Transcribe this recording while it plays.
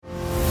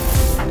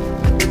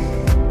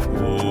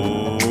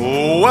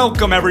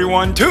Welcome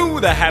everyone to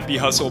the Happy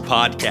Hustle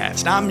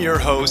Podcast. I'm your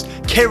host,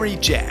 Kerry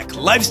Jack,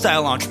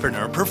 lifestyle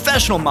entrepreneur,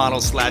 professional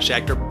model /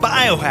 actor,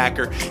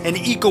 biohacker, and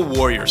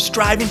eco-warrior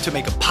striving to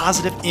make a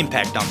positive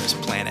impact on this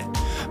planet.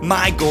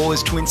 My goal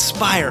is to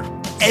inspire,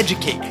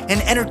 educate,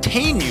 and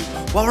entertain you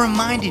while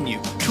reminding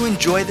you to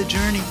enjoy the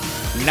journey,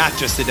 not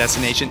just the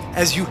destination,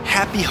 as you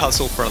happy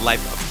hustle for a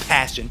life of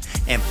passion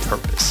and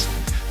purpose.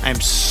 I am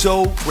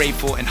so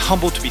grateful and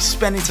humbled to be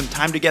spending some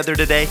time together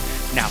today.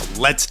 Now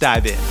let's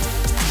dive in.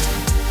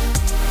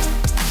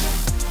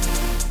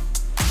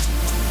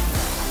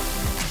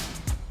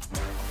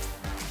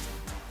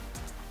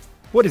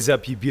 What is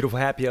up, you beautiful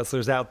happy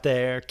hustlers out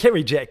there?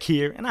 Kerry Jack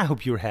here, and I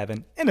hope you're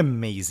having an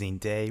amazing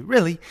day.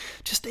 Really,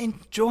 just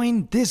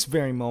enjoying this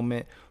very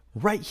moment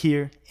right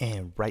here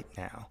and right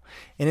now.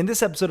 And in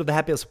this episode of the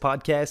Happy Hustle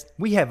Podcast,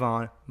 we have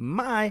on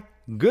my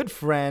good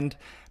friend,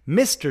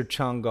 Mr.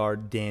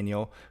 Csongor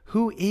Daniel,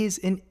 who is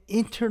an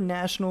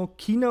international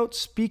keynote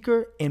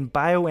speaker and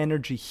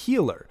bioenergy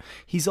healer.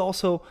 He's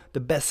also the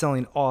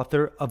best-selling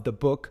author of the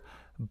book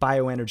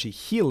Bioenergy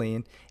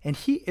Healing, and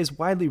he is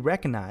widely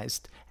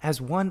recognized as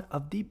one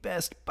of the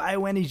best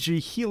bioenergy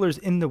healers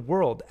in the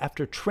world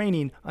after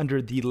training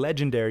under the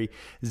legendary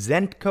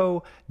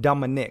Zdenko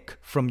Dominik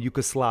from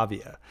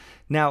Yugoslavia.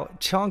 Now,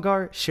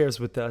 Csongor shares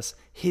with us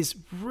his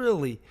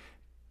really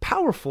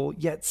powerful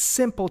yet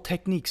simple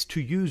techniques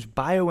to use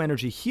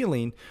bioenergy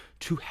healing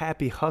to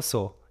happy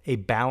hustle a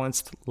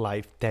balanced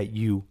life that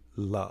you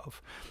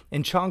love.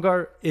 And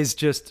Csongor is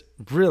just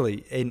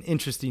really an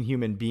interesting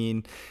human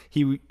being.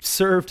 He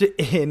served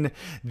in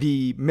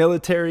the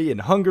military in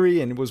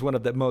Hungary and was one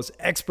of the most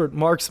expert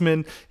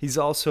marksmen. He's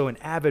also an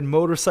avid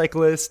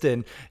motorcyclist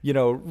and,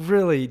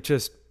 really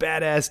just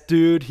badass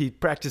dude. He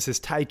practices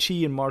Tai Chi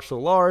and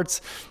martial arts,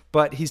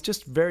 but he's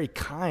just very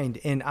kind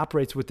and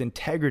operates with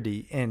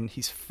integrity, and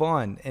he's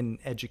fun and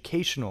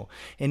educational.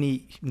 And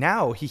he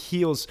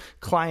heals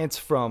clients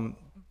from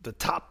the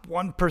top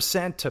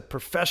 1% to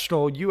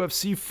professional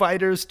UFC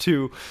fighters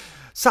to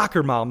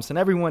soccer moms and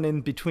everyone in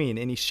between.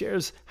 And he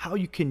shares how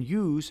you can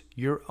use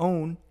your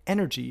own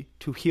energy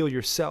to heal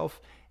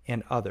yourself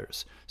and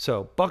others.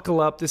 So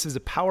buckle up. This is a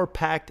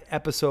power-packed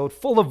episode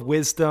full of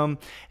wisdom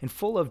and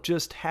full of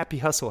just happy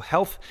hustle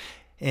health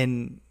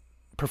and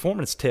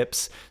performance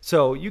tips.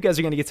 So you guys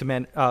are going to get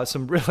some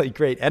really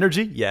great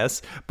energy,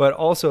 yes, but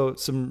also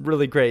some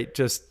really great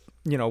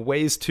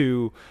ways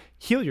to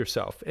heal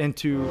yourself and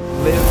to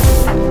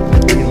live a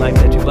life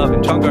that you love.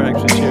 And Csongor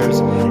actually shares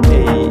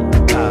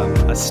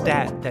a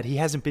stat that he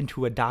hasn't been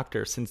to a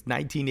doctor since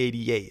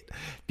 1988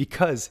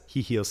 because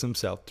he heals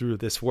himself through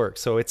this work.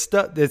 So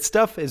this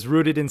stuff is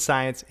rooted in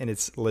science and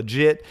it's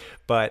legit,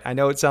 but I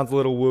know it sounds a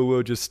little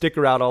woo-woo. Just stick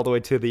around all the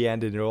way to the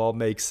end and it'll all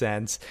make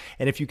sense.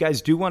 And if you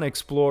guys do want to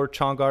explore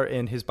Csongor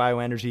and his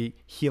bioenergy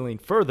healing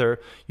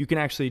further, you can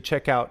actually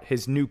check out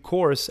his new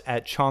course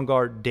at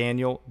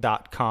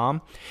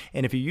csongordaniel.com.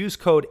 And if you use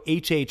code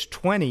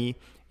HH20,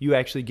 you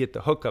actually get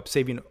the hookup,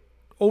 saving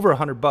over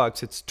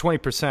 $100. It's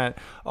 20%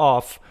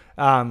 off.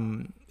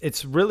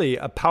 It's really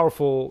a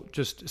powerful,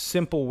 just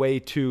simple way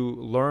to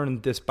learn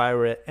this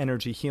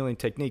bioenergy healing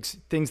techniques,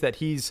 things that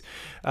he's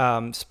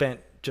spent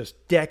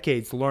just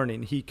decades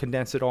learning. He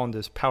condensed it all in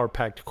this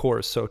power-packed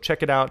course. So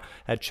check it out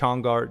at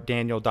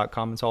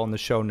csongordaniel.com. It's all in the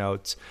show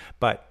notes.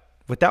 But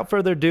without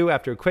further ado,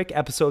 after a quick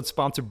episode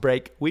sponsored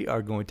break, we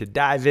are going to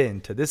dive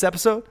into this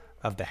episode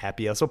of the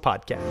Happy Hustle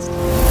Podcast.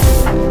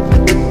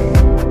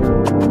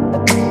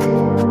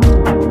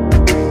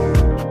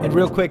 And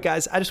real quick,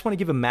 guys, I just want to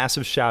give a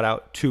massive shout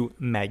out to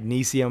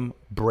Magnesium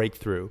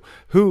Breakthrough,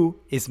 who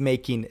is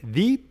making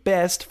the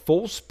best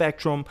full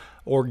spectrum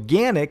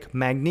organic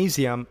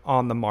magnesium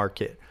on the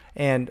market.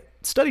 And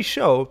studies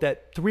show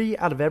that 3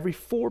 out of every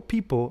 4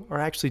 people are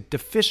actually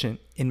deficient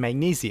in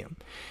magnesium.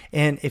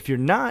 And if you're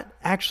not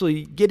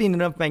actually getting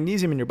enough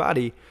magnesium in your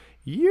body,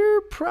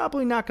 you're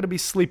probably not going to be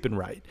sleeping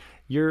right.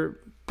 You're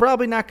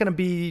probably not going to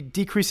be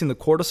decreasing the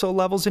cortisol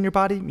levels in your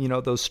body,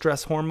 those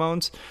stress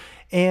hormones,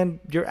 and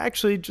you're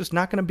actually just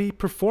not going to be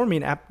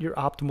performing at your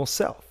optimal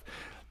self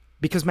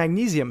because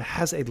magnesium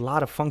has a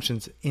lot of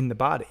functions in the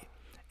body.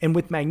 And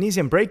with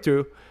Magnesium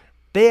Breakthrough,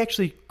 they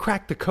actually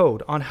crack the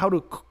code on how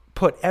to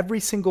put every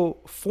single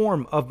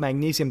form of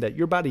magnesium that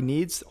your body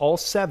needs, all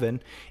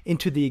 7,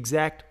 into the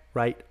exact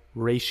right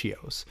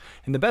ratios.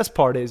 And the best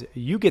part is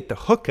you get the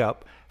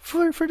hookup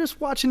for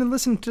just watching and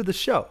listening to the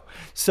show.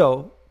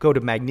 So go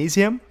to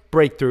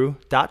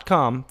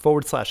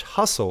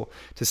magnesiumbreakthrough.com/hustle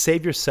to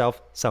save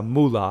yourself some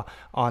moolah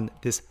on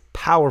this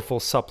powerful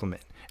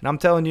supplement. And I'm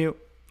telling you,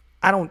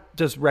 I don't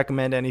just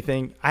recommend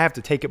anything. I have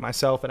to take it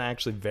myself and I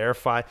actually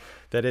verify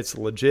that it's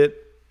legit.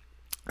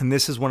 And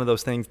this is one of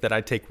those things that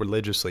I take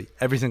religiously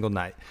every single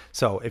night.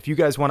 So if you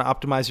guys want to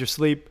optimize your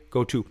sleep,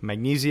 go to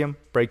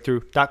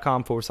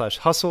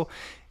magnesiumbreakthrough.com/hustle.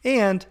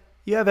 And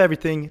you have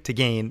everything to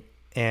gain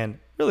and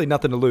really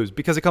nothing to lose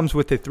because it comes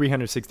with a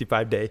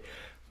 365-day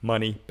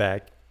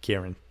money-back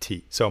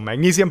guarantee. So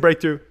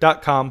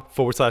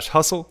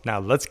magnesiumbreakthrough.com/hustle. Now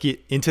let's get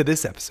into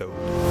this episode.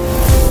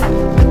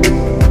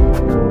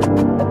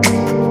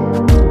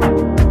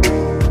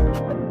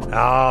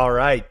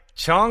 right.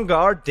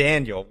 Csongor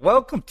Daniel,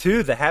 welcome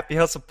to the Happy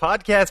Hustle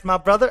Podcast, my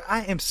brother.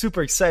 I am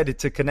super excited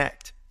to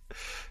connect.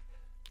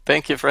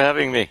 Thank you for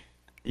having me.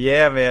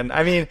 Yeah, man.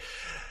 I mean,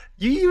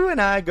 you and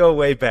I go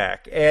way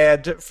back.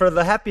 And for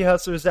the happy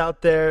hustlers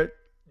out there,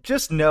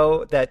 just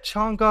know that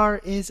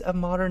Csongor is a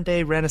modern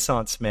day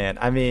Renaissance man.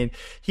 I mean,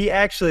 he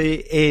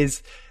actually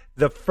is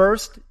the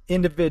first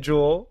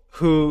individual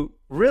who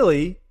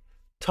really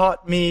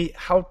taught me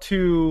how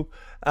to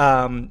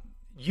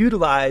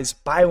utilize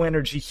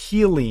bioenergy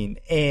healing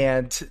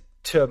and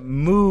to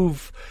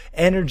move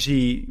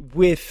energy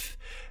with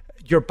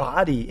your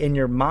body and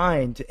your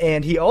mind.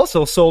 And he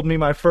also sold me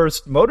my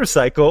first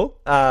motorcycle,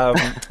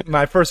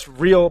 my first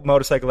real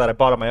motorcycle that I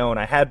bought on my own.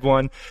 I had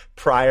one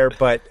prior,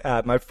 but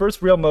my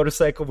first real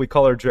motorcycle, we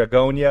call her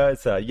Dragonia.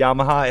 It's a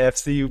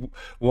Yamaha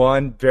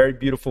FC1, very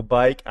beautiful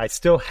bike. I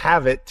still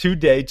have it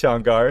today,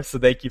 Csongor, so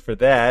thank you for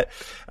that.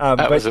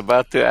 I was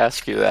about to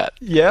ask you that.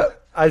 Yeah.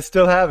 I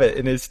still have it,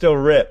 and it still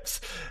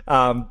rips.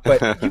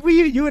 But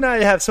you and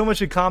I have so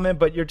much in common,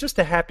 but you're just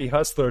a happy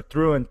hustler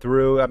through and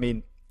through. I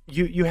mean,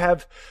 you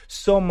have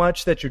so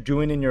much that you're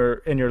doing in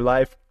your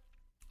life,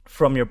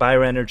 from your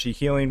bioenergy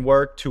healing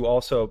work to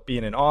also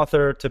being an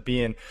author, to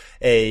being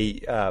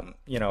a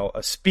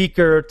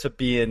speaker, to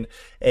being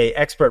a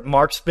expert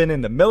marksman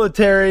in the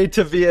military,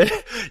 to be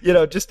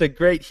just a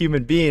great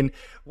human being.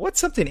 What's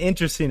something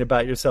interesting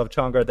about yourself,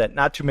 Csongor, that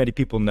not too many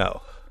people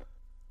know?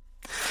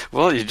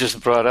 Well, you just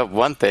brought up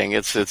one thing.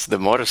 It's the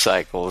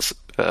motorcycles.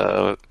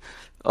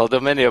 Although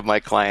many of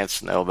my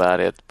clients know about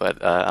it,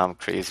 but I'm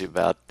crazy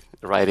about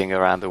riding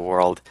around the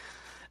world.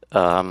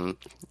 I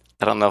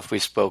don't know if we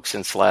spoke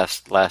since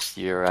last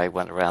year. I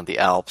went around the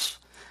Alps,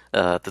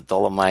 the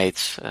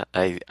Dolomites.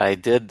 I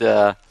did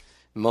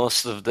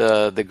most of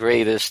the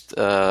greatest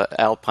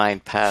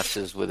alpine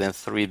passes within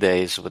 3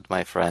 days with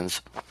my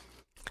friends.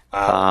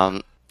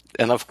 And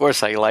of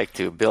course, I like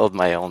to build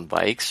my own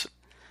bikes.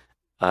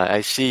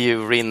 I see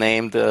you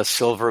renamed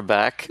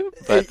Silverback,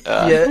 but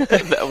yeah.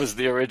 That was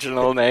the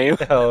original name.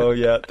 Oh,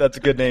 yeah, that's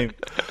a good name.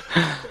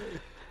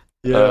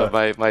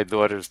 Yeah, my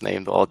daughters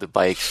named all the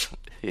bikes.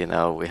 We had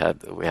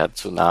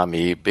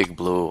Tsunami, Big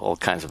Blue, all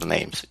kinds of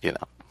names.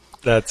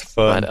 That's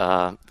fun.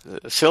 But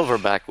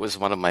Silverback was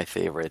one of my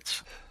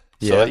favorites.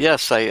 Yeah. So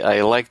yes,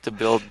 I like to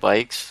build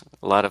bikes.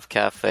 A lot of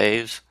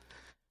cafes.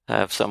 I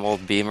have some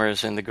old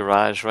Beamers in the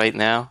garage right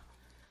now.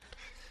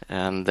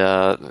 And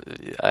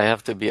I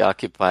have to be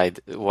occupied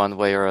one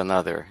way or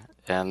another.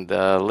 And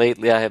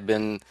lately, I have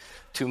been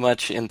too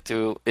much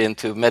into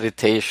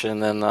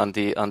meditation, and on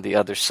the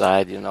other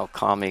side,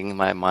 calming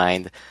my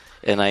mind.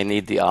 And I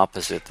need the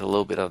opposite: a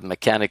little bit of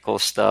mechanical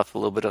stuff, a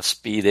little bit of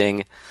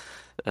speeding,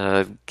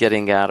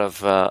 getting out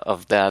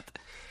of that.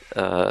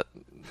 I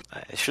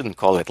shouldn't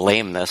call it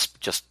lameness,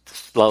 just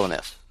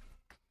slowness.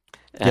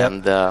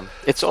 And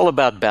it's all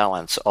about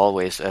balance,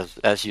 always,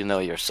 as you know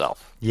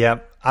yourself.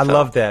 Yep. I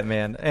love that,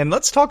 man. And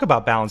let's talk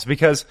about balance,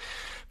 because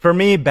for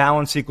me,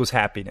 balance equals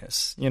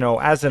happiness.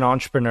 As an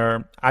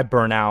entrepreneur, I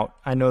burn out.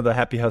 I know the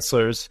happy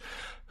hustlers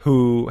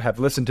who have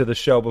listened to the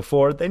show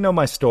before, they know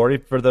my story.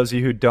 For those of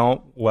you who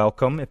don't,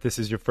 welcome if this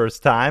is your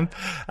first time.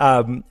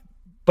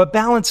 But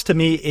balance to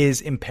me is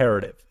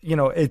imperative.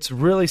 It's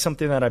really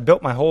something that I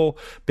built my whole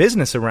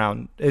business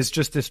around, is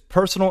just this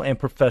personal and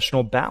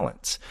professional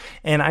balance.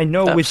 And I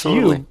know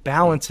Absolutely. With you,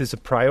 balance is a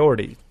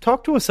priority.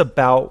 Talk to us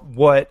about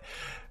what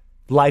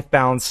life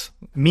balance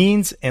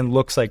means and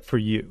looks like for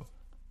you.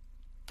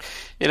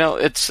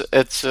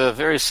 It's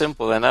very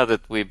simple. And now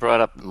that we brought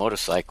up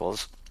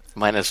motorcycles,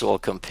 might as well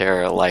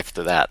compare life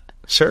to that.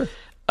 Sure.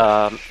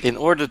 In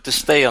order to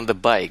stay on the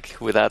bike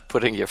without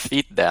putting your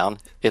feet down,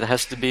 it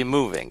has to be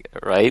moving,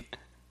 right?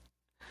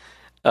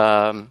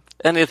 And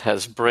it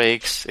has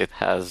brakes. It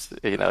has,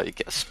 you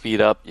can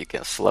speed up, you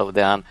can slow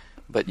down,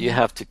 but you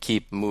have to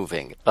keep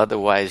moving.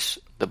 Otherwise,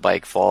 the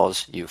bike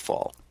falls, you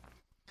fall.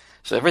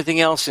 So everything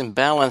else in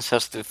balance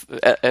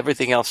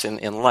everything else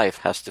in life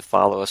has to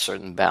follow a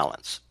certain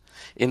balance.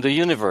 In the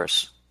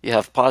universe, you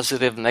have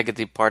positive,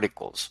 negative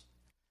particles.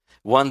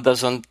 One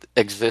doesn't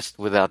exist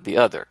without the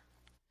other.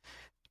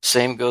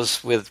 Same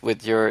goes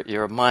with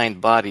your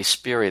mind, body,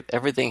 spirit.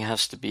 Everything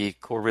has to be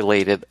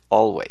correlated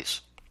always.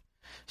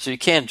 So you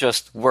can't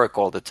just work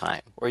all the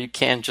time, or you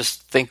can't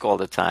just think all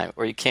the time,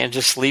 or you can't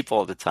just sleep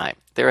all the time.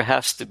 There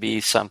has to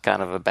be some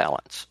kind of a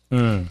balance.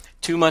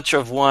 Too much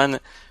of one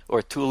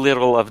or too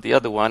little of the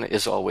other one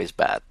is always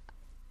bad.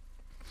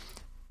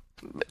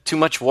 Too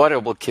much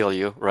water will kill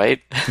you,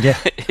 right? Yeah.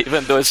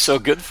 Even though it's so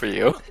good for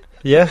you.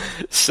 Yeah.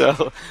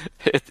 So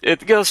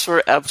it goes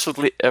for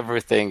absolutely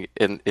everything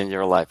in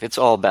your life. It's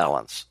all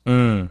balance.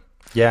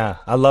 Yeah,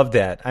 I love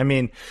that. I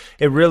mean,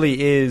 it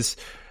really is,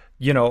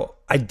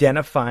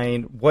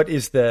 identifying what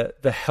is the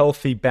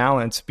healthy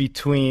balance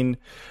between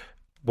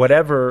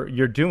whatever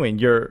you're doing,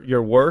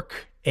 your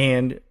work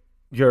and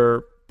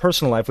your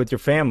personal life with your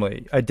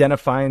family,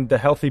 identifying the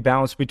healthy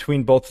balance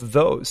between both of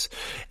those.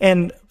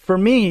 And for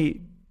me,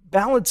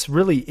 balance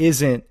really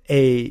isn't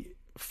a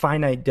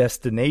finite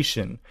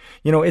destination.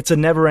 It's a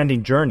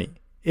never-ending journey.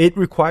 It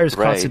requires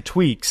Right. constant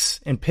tweaks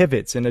and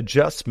pivots and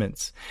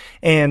adjustments.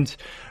 And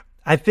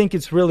I think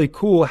it's really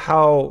cool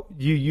how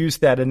you use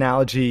that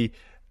analogy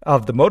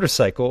of the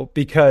motorcycle,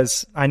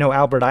 because I know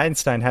Albert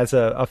Einstein has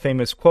a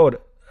famous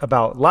quote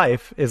about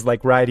life is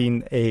like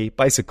riding a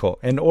bicycle.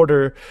 In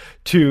order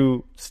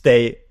to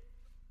stay,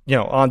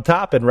 on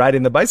top and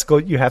riding the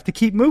bicycle, you have to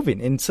keep moving.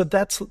 And so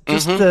that's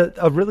just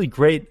a really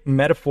great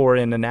metaphor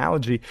and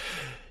analogy,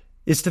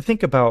 is to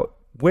think about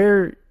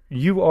where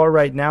you are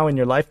right now in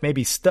your life,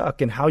 maybe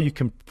stuck, and how you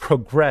can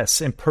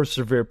progress and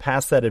persevere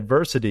past that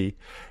adversity,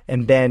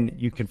 and then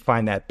you can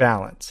find that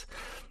balance.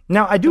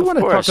 Now, I do want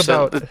to talk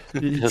about.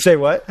 Say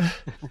what?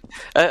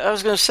 I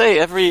was going to say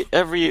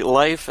every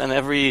life and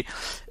every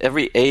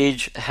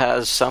age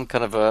has some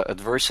kind of a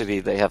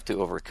adversity they have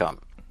to overcome.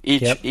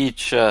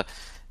 Each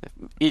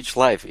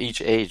life,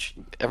 each age,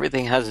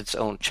 everything has its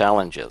own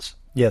challenges.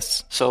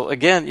 Yes. So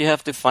again, you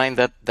have to find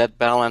that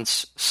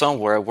balance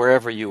somewhere,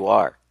 wherever you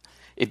are.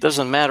 It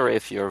doesn't matter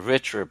if you're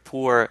rich or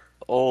poor,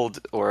 old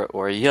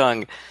or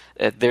young.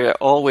 There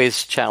are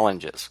always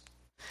challenges.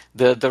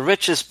 The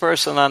richest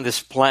person on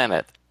this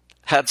planet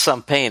had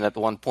some pain at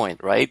one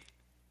point, right?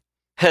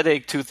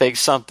 Headache, toothache,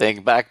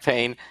 something, back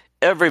pain.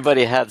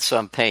 Everybody had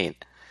some pain.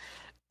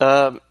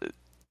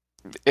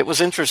 It was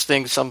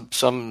interesting.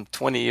 Some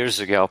 20 years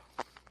ago,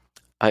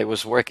 I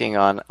was working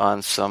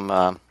on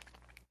some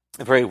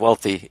very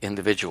wealthy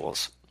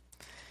individuals,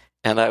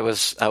 and I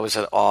was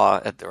at awe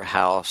at their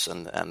house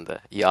and the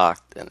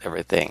yacht and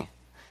everything.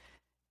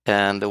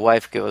 And the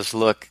wife goes,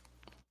 "Look,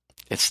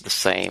 it's the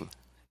same.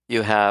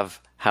 You have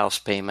house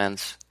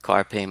payments,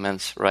 car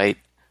payments, right?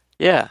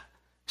 Yeah.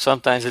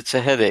 Sometimes it's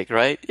a headache,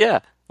 right? Yeah.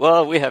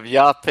 Well, we have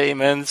yacht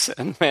payments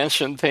and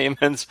mansion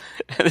payments,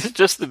 and it's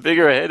just a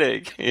bigger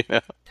headache,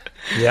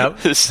 Yep.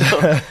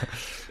 So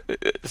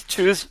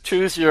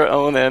choose your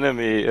own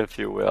enemy, if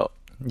you will.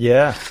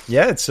 Yeah,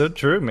 it's so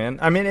true, man.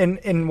 I mean,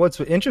 and what's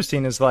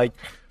interesting is, like,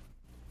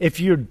 if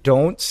you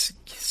don't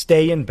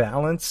stay in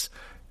balance,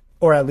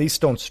 or at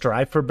least don't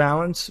strive for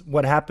balance,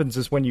 what happens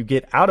is when you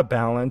get out of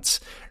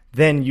balance,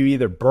 then you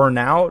either burn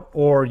out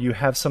or you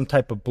have some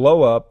type of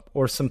blow up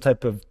or some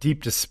type of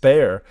deep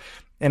despair.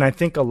 And I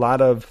think a lot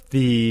of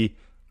the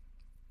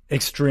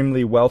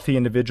extremely wealthy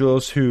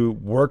individuals who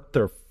work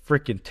their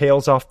freaking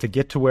tails off to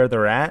get to where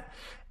they're at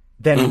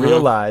then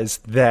realize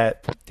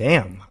that,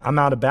 damn, I'm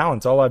out of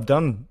balance. All I've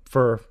done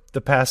for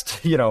the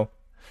past,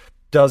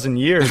 dozen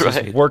years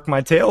is work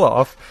my tail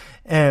off.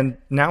 And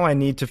now I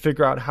need to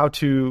figure out how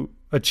to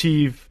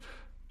achieve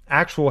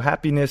actual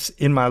happiness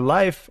in my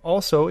life,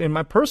 also in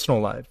my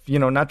personal life,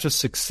 not just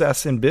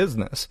success in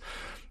business.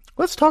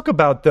 Let's talk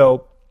about,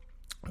 though,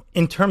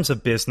 in terms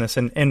of business,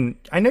 and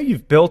I know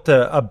you've built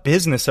a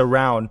business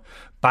around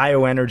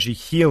bioenergy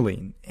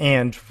healing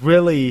and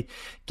really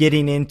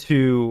getting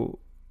into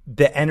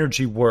the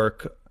energy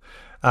work.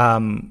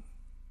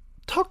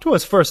 Talk to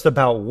us first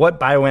about what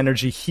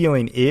bioenergy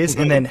healing is,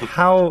 and then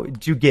how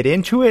did you get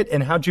into it,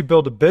 and how did you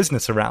build a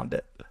business around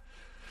it?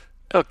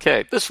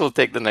 Okay, this will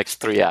take the next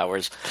 3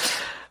 hours.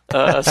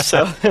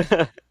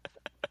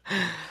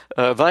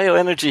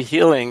 Bioenergy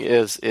healing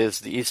is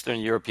the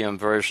Eastern European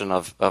version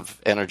of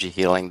energy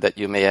healing that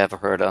you may have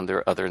heard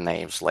under other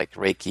names like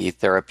Reiki,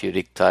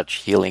 therapeutic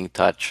touch, healing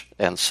touch,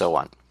 and so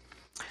on.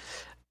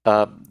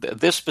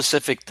 This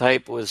specific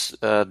type was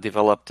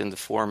developed in the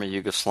former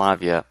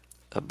Yugoslavia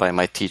by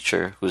my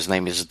teacher, whose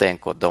name is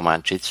Zdenko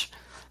Domancic.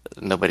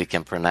 Nobody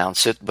can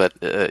pronounce it, but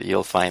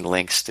you'll find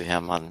links to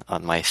him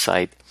on my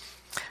site.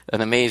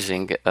 An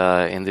amazing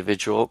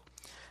individual.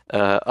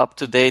 Up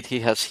to date,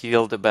 he has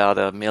healed about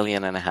 1.5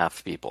 million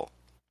people.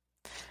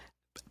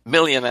 1.5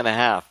 million.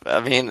 I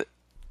mean,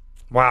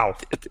 wow,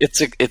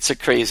 it's a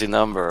crazy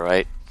number,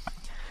 right?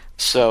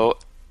 So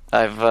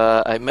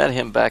I met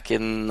him back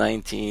in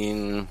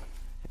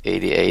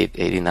 1988,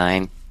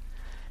 89,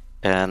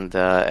 and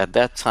at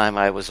that time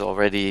I was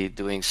already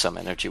doing some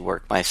energy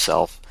work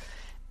myself.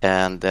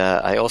 And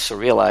I also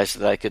realized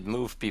that I could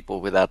move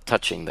people without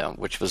touching them,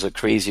 which was a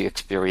crazy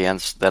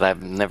experience that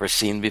I've never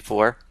seen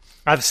before.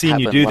 I've seen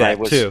you do that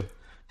too.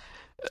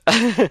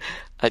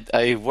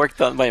 I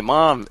worked on my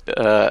mom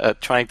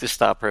trying to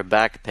stop her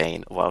back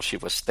pain while she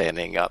was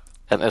standing up.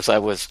 And as I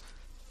was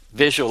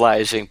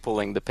visualizing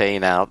pulling the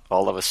pain out,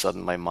 all of a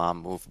sudden my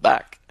mom moved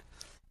back.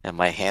 And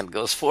my hand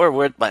goes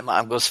forward, my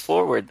mom goes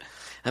forward.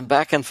 And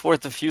back and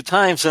forth a few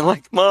times. And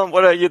like, Mom,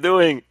 what are you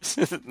doing?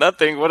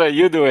 Nothing, what are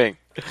you doing?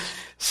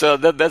 So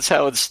that's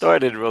how it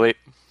started, really.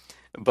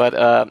 But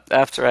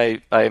after I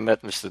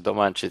met Mr.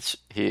 Domancic,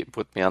 he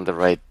put me on the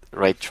right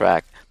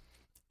track.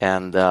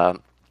 And I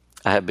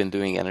have been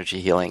doing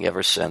energy healing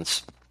ever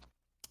since.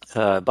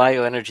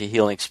 Bioenergy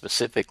healing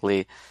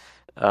specifically,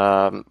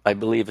 I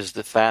believe, is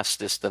the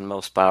fastest and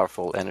most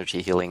powerful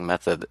energy healing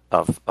method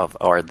of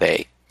our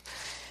day.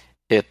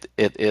 It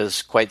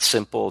is quite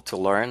simple to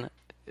learn.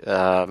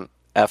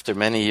 After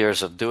many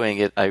years of doing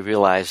it, I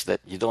realized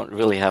that you don't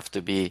really have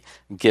to be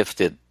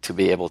gifted to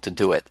be able to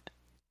do it.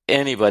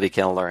 Anybody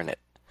can learn it.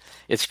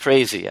 It's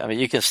crazy. I mean,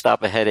 you can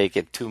stop a headache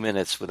in 2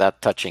 minutes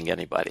without touching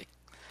anybody.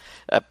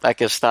 I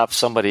can stop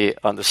somebody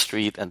on the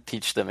street and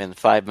teach them in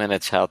 5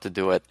 minutes how to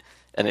do it,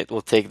 and it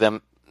will take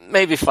them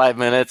maybe 5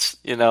 minutes,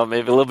 maybe a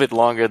little bit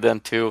longer than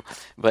 2,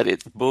 but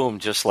it boom,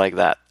 just like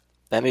that.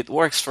 And it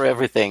works for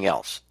everything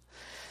else.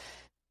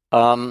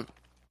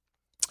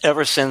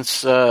 Ever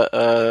since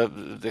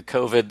the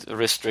COVID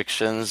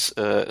restrictions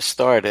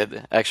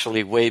started,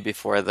 actually way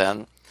before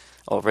then,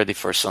 already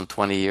for some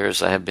 20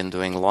 years, I have been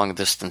doing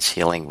long-distance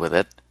healing with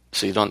it.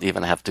 So you don't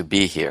even have to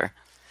be here.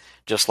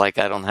 Just like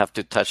I don't have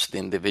to touch the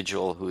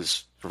individual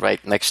who's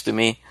right next to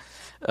me.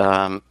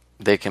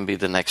 They can be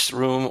the next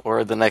room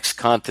or the next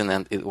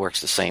continent. It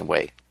works the same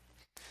way.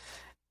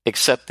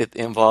 Except it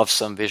involves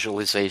some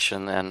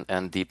visualization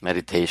and deep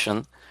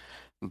meditation.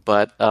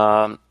 But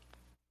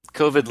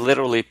COVID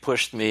literally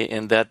pushed me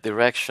in that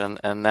direction,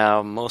 and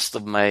now most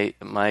of my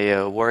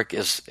work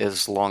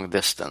is long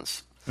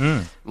distance.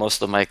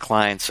 Most of my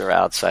clients are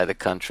outside the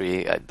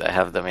country. I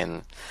have them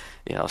in,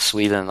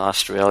 Sweden,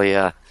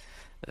 Australia,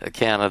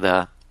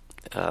 Canada.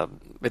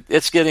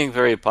 It's getting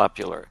very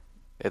popular.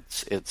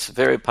 It's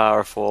very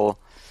powerful,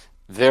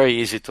 very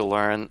easy to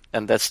learn,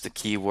 and that's the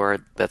key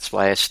word. That's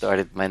why I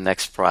started my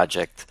next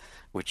project,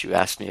 which you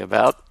asked me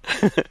about.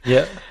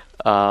 Yeah.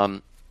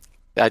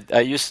 I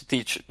used to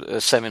teach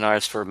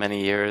seminars for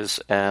many years,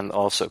 and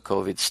also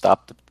COVID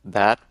stopped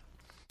that.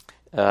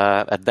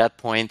 At that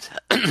point,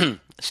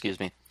 excuse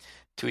me,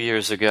 2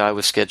 years ago, I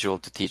was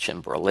scheduled to teach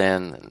in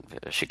Berlin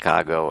and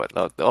Chicago,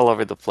 and all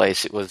over the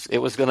place. It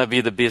was going to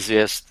be the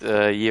busiest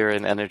year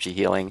in energy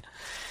healing.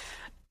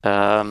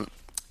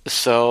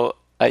 So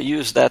I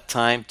used that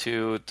time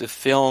to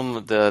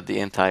film the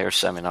entire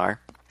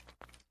seminar.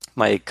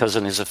 My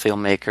cousin is a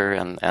filmmaker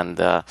and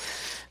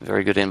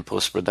very good in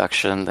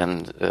post-production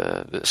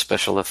and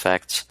special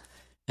effects.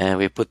 And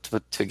we put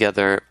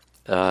together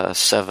a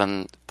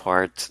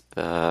 7-part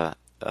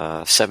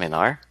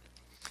seminar.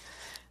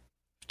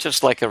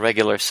 Just like a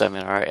regular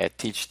seminar, I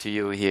teach to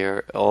you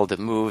here all the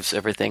moves,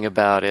 everything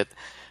about it,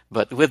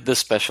 but with the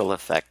special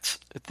effects,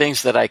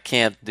 things that I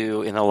can't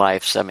do in a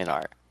live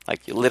seminar.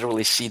 Like you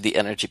literally see the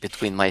energy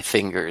between my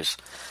fingers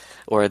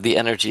or the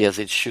energy as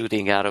it's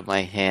shooting out of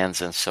my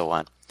hands and so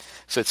on.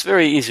 So it's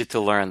very easy to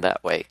learn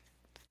that way.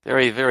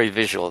 Very, very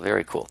visual,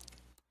 very cool.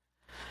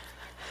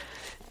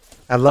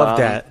 I love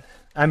that.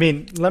 I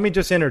mean, let me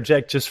just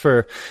interject just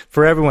for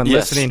everyone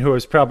listening who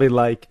is probably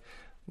like,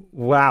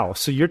 wow,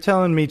 so you're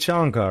telling me,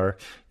 Csongor,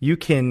 you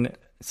can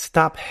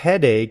stop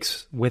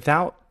headaches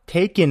without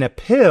taking a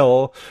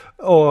pill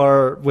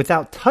or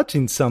without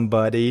touching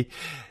somebody.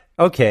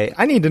 Okay,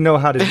 I need to know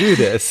how to do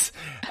this.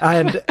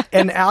 And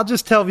I'll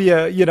just tell you,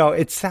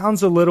 it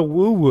sounds a little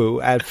woo-woo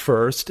at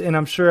first, and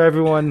I'm sure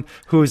everyone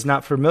who is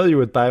not familiar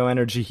with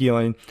bioenergy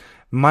healing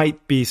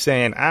might be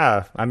saying,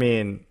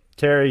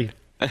 Terry,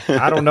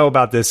 I don't know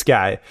about this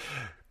guy.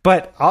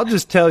 But I'll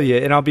just tell you,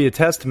 and I'll be a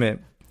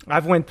testament,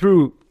 I've went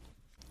through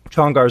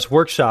Csongor's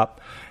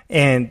workshop,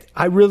 and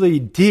I really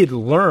did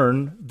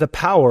learn the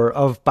power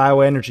of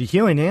bioenergy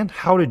healing and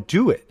how to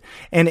do it.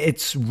 And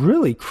it's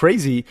really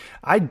crazy.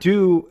 I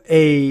do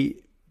a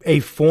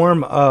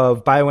form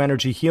of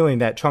bioenergy healing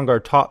that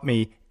Csongor taught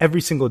me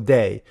every single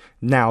day.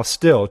 Now,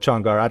 still,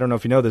 Csongor, I don't know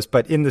if you know this,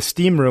 but in the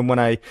steam room, when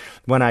I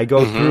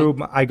go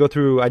through,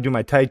 I do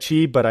my Tai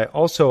Chi, but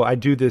I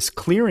do this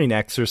clearing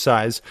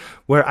exercise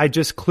where I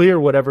just clear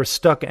whatever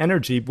stuck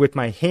energy with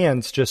my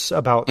hands, just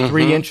about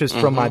 3 inches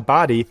from my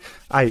body.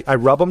 I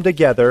rub them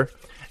together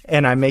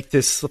and I make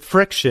this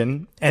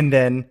friction, and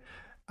then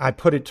I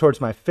put it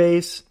towards my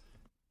face,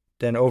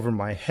 then over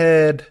my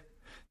head,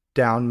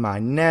 down my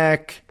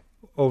neck,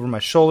 over my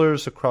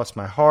shoulders, across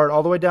my heart,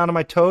 all the way down to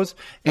my toes,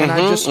 and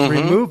I just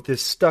remove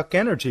this stuck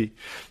energy.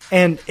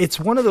 And it's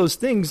one of those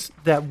things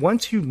that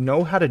once you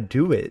know how to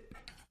do it,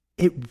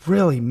 it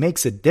really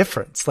makes a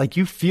difference. Like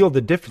you feel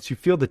the difference. You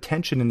feel the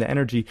tension and the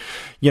energy,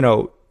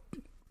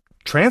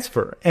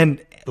 transfer. And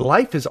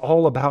life is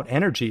all about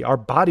energy. Our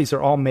bodies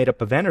are all made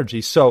up of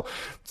energy. So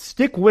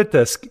stick with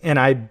us, and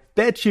I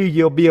bet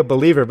you'll be a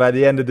believer by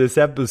the end of this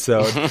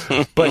episode.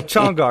 But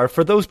Csongor,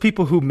 for those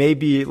people who may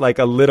be like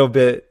a little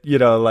bit,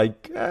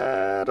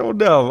 I don't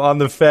know, on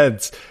the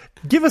fence,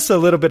 give us a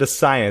little bit of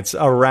science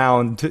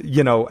around,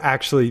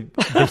 actually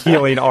the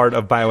healing art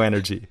of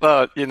bioenergy.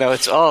 Well,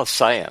 it's all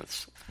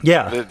science.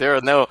 Yeah. There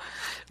are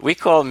we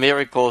call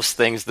miracles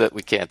things that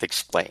we can't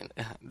explain.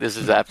 This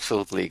is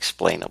absolutely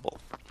explainable.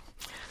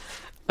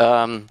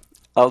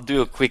 I'll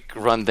do a quick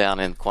rundown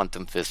in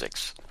quantum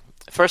physics.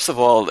 First of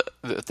all,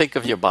 think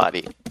of your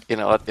body.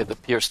 It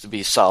appears to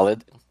be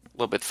solid, a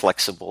little bit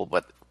flexible,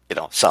 but,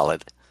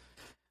 solid.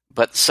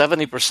 But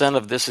 70%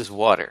 of this is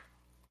water,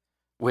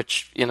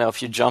 which,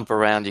 if you jump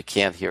around, you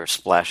can't hear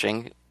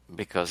splashing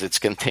because it's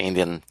contained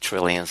in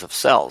trillions of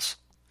cells.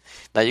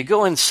 Now, you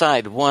go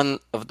inside one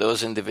of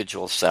those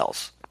individual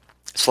cells.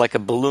 It's like a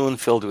balloon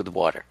filled with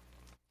water.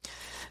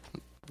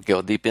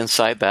 Go deep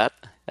inside that.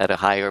 At a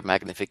higher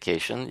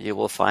magnification, you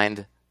will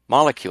find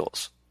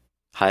molecules,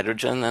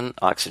 hydrogen and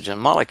oxygen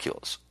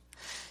molecules.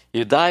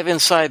 You dive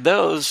inside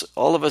those,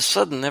 all of a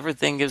sudden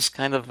everything is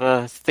kind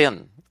of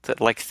thin,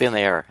 like thin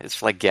air.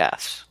 It's like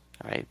gas,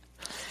 right?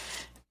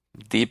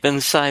 Deep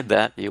inside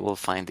that, you will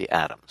find the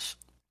atoms.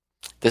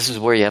 This is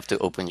where you have to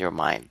open your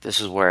mind. This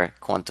is where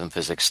quantum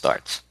physics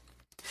starts.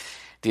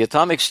 The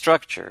atomic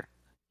structure,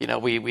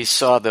 we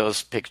saw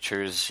those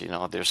pictures,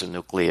 there's a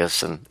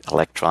nucleus and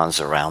electrons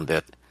around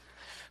it.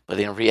 But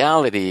in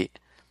reality,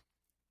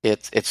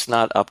 it's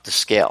not up to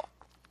scale.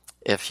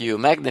 If you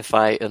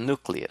magnify a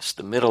nucleus,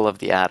 the middle of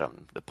the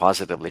atom, the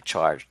positively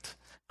charged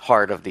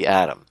heart of the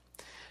atom,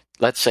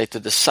 let's say to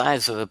the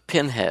size of a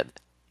pinhead,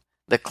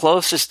 the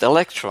closest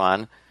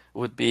electron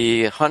would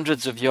be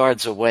hundreds of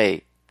yards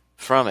away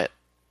from it.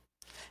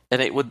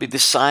 And it would be the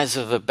size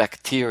of a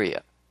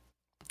bacteria.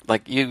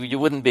 Like you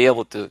wouldn't be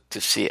able to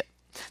see it.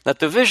 Now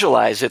to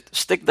visualize it,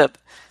 stick that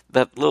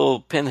little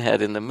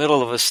pinhead in the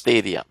middle of a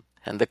stadium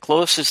and the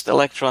closest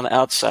electron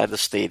outside the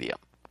stadium.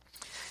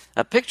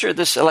 Now picture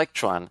this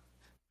electron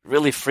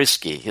really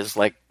frisky. He's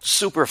like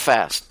super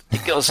fast.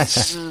 It goes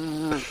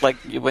like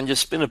when you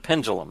spin a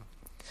pendulum.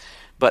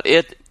 But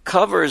it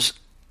covers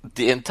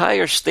the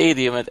entire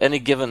stadium at any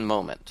given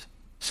moment.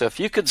 So if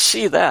you could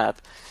see that,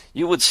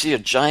 you would see a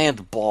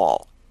giant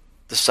ball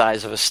the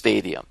size of a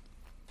stadium.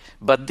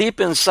 But deep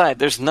inside,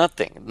 there's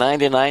nothing.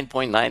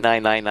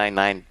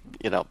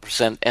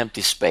 99.99999%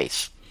 empty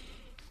space.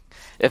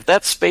 If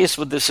that space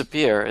would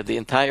disappear, the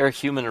entire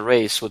human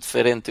race would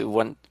fit into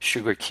one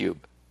sugar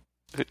cube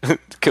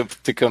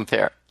to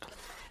compare.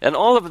 And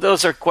all of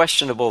those are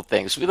questionable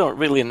things. We don't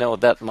really know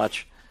that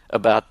much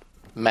about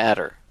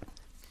matter.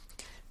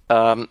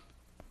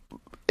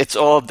 It's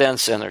all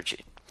dense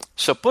energy.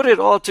 So put it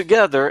all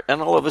together,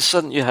 and all of a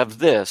sudden you have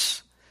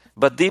this.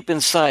 But deep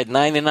inside,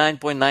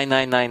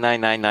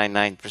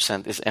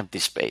 99.9999999% is empty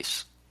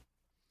space.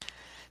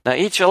 Now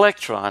each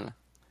electron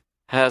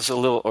has a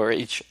little, or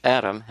each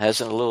atom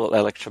has a little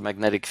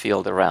electromagnetic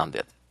field around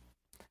it.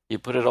 You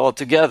put it all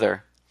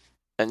together,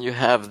 and you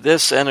have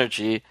this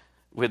energy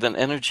with an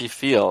energy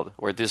field,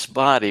 or this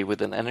body with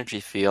an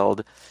energy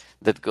field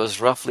that goes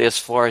roughly as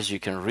far as you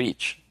can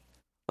reach,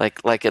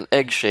 like an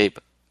egg shape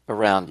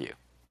around you.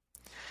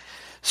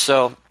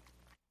 So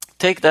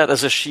take that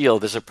as a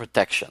shield, as a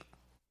protection.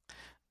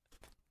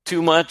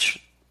 Too much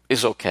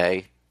is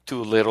okay.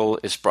 Too little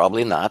is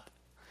probably not.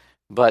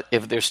 But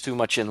if there's too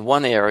much in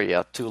one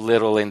area, too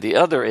little in the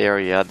other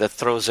area, that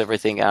throws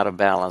everything out of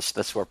balance.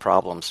 That's where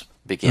problems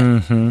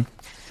begin. Mm-hmm.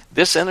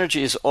 This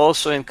energy is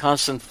also in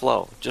constant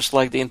flow, just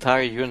like the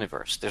entire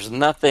universe. There's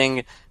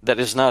nothing that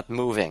is not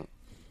moving.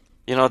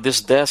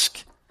 This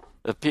desk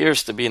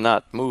appears to be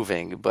not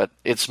moving, but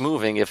it's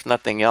moving, if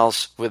nothing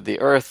else, with the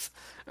Earth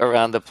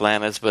around the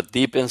planets. But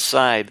deep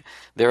inside,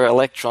 there are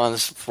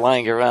electrons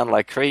flying around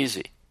like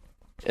crazy.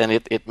 And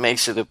it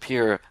makes it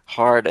appear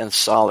hard and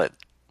solid.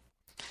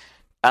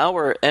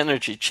 Our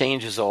energy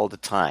changes all the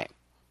time.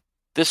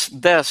 This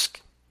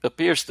desk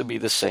appears to be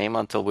the same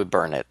until we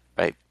burn it,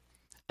 right?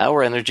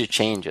 Our energy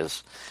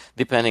changes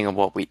depending on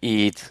what we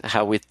eat,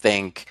 how we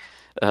think,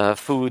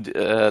 food,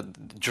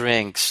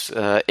 drinks,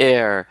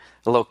 air,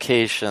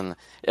 location.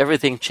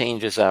 Everything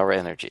changes our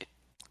energy.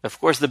 Of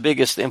course, the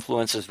biggest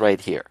influence is right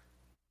here.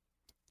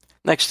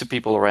 Next to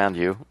people around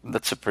you,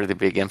 that's a pretty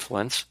big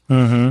influence.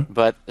 Mm-hmm.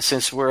 But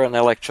since we're an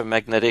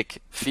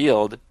electromagnetic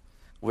field,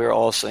 we're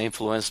also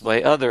influenced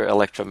by other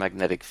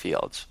electromagnetic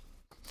fields.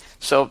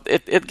 So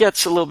it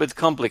gets a little bit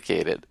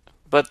complicated.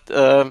 But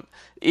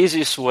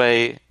easiest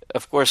way,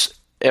 of course,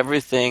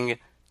 everything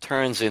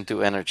turns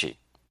into energy.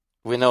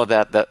 We know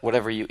that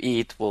whatever you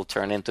eat will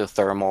turn into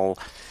thermal,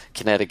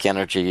 kinetic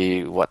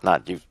energy,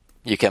 whatnot.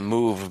 You can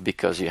move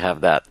because you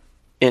have that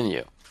in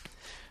you.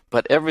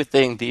 But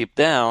everything deep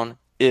down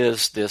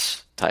is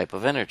this type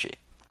of energy.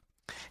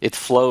 It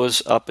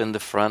flows up in the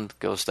front,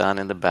 goes down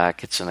in the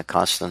back. It's in a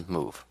constant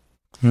move.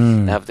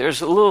 Now, if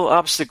there's a little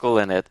obstacle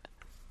in it,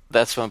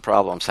 that's when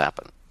problems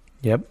happen.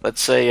 Yep.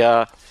 Let's say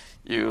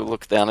you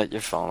look down at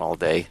your phone all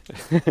day.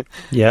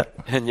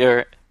 Yep.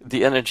 And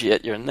the energy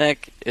at your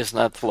neck is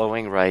not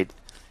flowing right,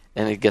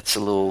 and it gets a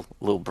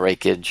little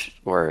breakage,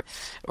 or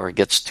it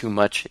gets too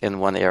much in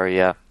one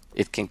area.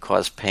 It can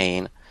cause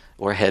pain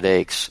or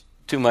headaches.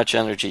 Too much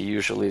energy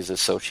usually is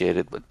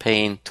associated with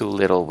pain, too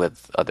little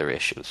with other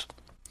issues.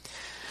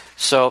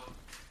 So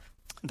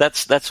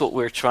that's what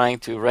we're trying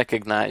to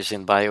recognize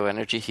in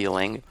bioenergy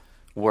healing,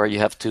 where you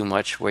have too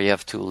much, where you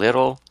have too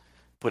little,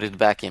 put it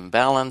back in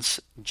balance,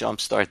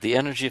 jumpstart the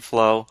energy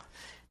flow,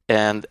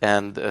 and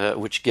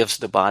which gives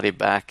the body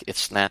back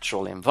its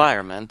natural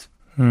environment,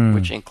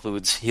 which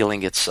includes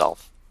healing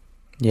itself.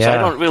 Yeah. So I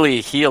don't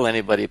really heal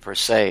anybody per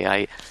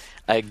se.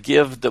 I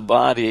give the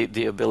body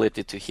the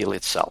ability to heal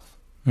itself.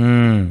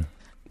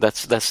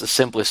 That's the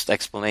simplest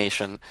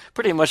explanation,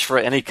 pretty much for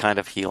any kind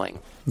of healing.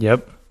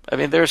 Yep. I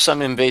mean, there are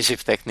some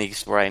invasive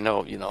techniques where I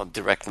know,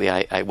 directly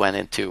I went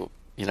into,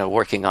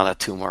 working on a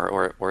tumor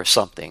or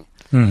something.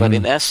 Mm-hmm. But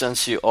in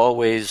essence, you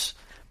always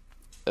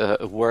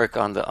work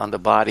on the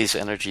body's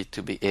energy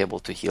to be able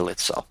to heal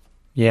itself.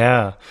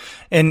 Yeah.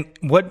 And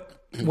what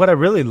I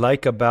really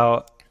like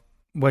about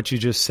what you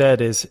just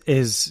said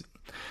is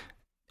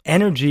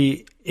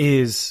energy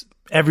is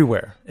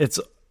everywhere.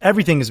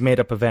 Everything is made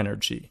up of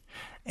energy.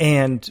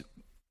 And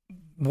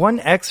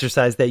one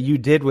exercise that you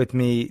did with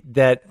me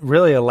that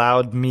really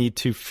allowed me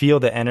to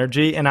feel the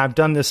energy, and I've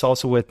done this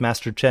also with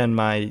Master Chen,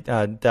 my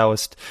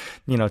Taoist,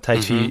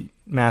 Tai Chi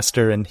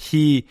master, and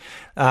he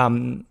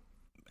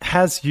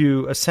has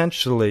you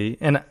essentially,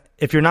 and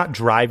if you're not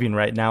driving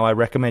right now, I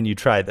recommend you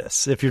try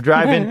this. If you're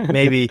driving,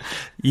 maybe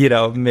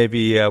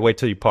wait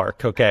till you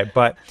park, okay?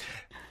 But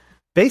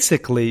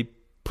basically,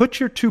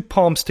 put your two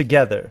palms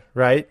together,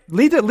 right?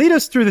 Lead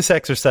us through this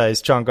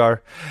exercise,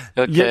 Csongor.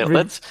 Okay,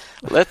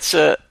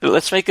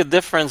 let's make a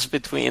difference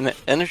between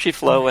energy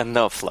flow and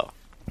no flow.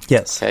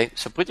 Yes. Okay,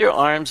 so put your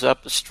arms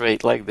up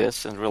straight like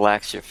this and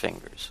relax your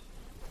fingers.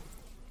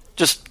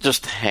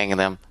 Just hang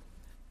them.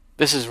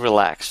 This is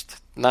relaxed.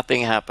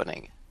 Nothing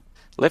happening.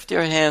 Lift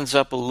your hands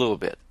up a little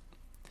bit.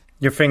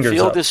 Your fingers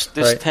Feel up. this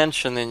right?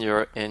 tension in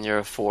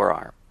your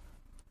forearm.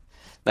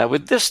 Now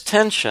with this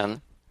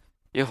tension,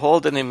 you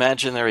hold an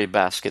imaginary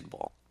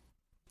basketball.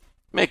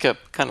 Make a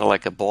kind of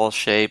like a ball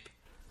shape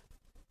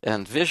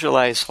and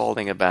visualize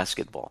holding a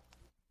basketball.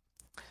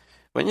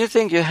 When you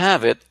think you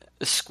have it,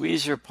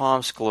 squeeze your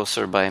palms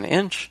closer by an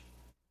inch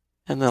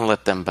and then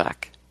let them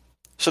back.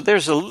 So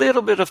there's a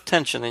little bit of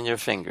tension in your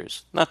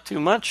fingers. Not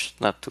too much,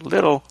 not too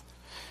little.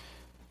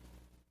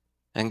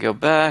 And go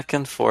back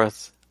and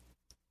forth.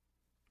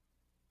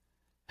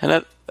 And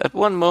at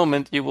one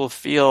moment you will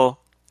feel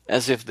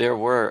as if there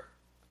were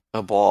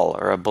a ball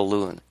or a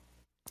balloon.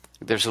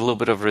 There's a little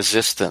bit of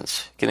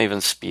resistance. You can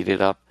even speed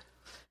it up.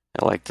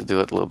 I like to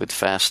do it a little bit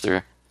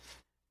faster.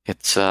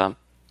 It's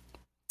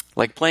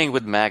like playing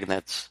with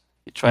magnets.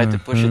 You try to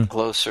push it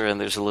closer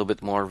and there's a little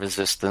bit more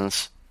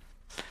resistance.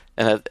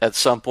 And at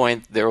some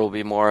point there will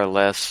be more or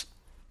less.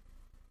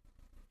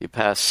 You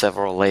pass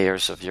several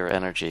layers of your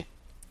energy.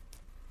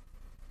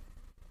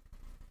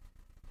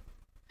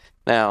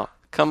 Now,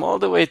 come all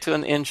the way to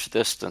an inch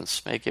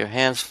distance. Make your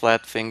hands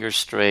flat, fingers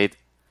straight.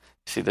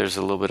 See, there's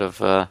a little bit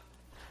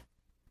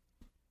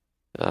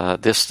of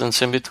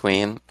distance in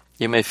between.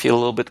 You may feel a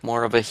little bit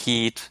more of a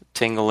heat,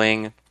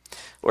 tingling.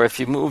 Or if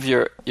you move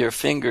your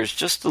fingers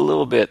just a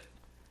little bit,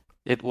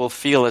 it will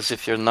feel as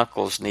if your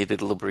knuckles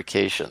needed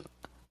lubrication.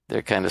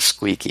 They're kind of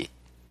squeaky.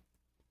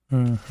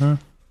 Mm-hmm.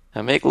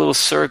 Now make little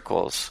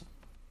circles.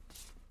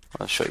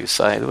 I'll show you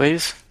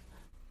sideways.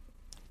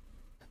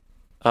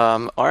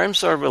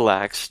 Arms are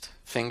relaxed.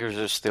 Fingers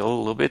are still a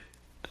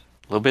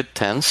little bit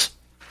tense.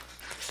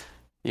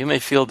 You may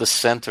feel the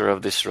center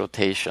of this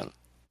rotation,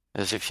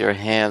 as if your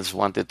hands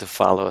wanted to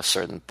follow a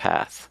certain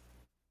path.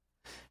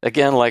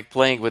 Again, like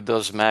playing with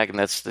those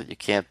magnets that you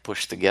can't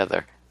push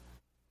together.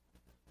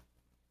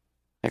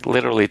 Like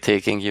literally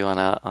taking you on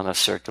a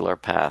circular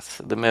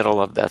path. The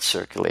middle of that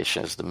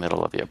circulation is the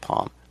middle of your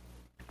palm.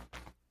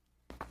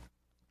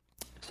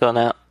 So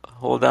now,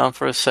 hold on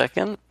for a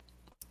second.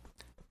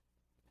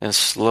 And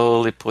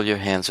slowly pull your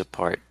hands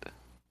apart.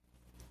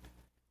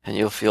 And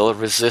you'll feel a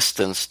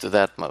resistance to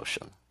that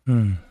motion.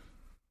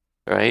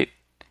 Right?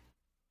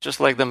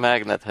 Just like the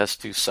magnet has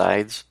two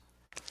sides.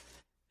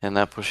 And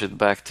now push it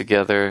back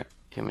together.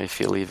 You may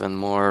feel even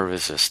more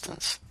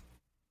resistance.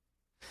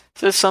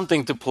 So it's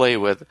something to play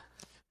with.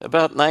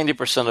 About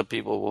 90% of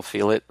people will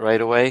feel it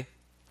right away.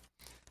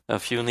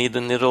 If you need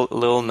a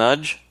little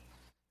nudge,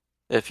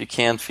 if you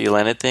can't feel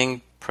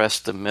anything, press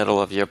the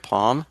middle of your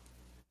palm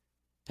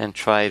and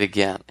try it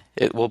again.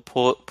 It will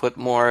put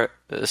more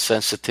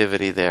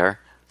sensitivity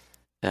there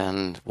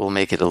and will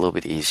make it a little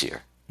bit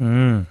easier.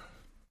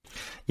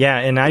 Yeah,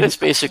 and it's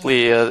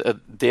basically a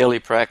daily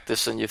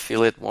practice, and you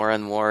feel it more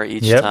and more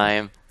each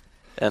time.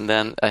 And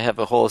then I have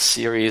a whole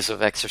series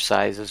of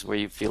exercises where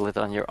you feel it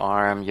on your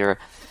arm, your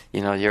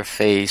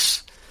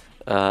face.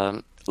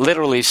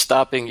 Literally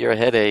stopping your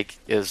headache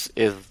is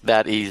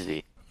that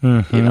easy.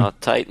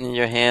 Tighten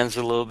your hands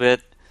a little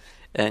bit,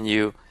 and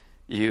you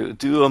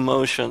do a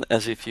motion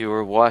as if you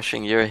were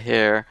washing your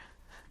hair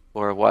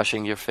or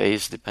washing your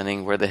face,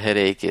 depending where the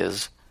headache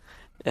is,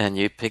 and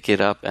you pick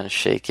it up and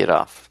shake it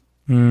off.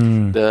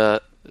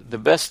 The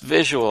best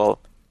visual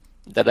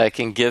that I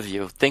can give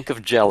you, think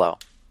of Jell-O.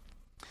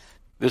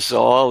 This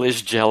all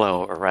is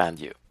Jell-O around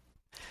you.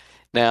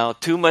 Now,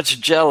 too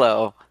much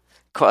Jell-O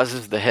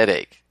causes the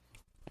headache,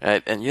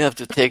 right? And you have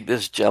to take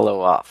this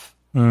Jell-O off,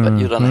 but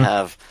you don't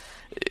have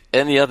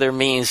any other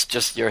means,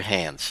 just your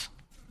hands.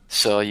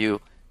 So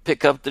you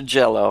pick up the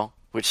Jell-O,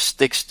 which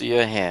sticks to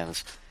your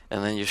hands,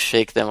 and then you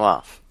shake them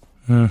off.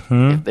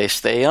 If they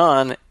stay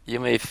on, you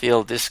may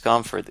feel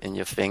discomfort in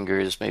your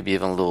fingers, maybe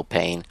even a little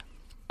pain.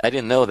 I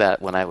didn't know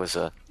that when I was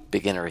a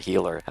beginner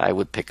healer. I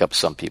would pick up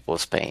some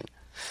people's pain.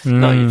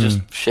 No, you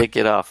just shake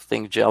it off.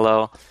 Think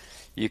Jell-O,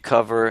 you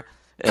cover,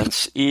 and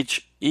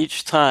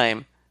each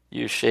time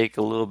you shake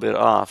a little bit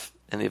off,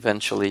 and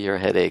eventually your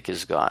headache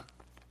is gone.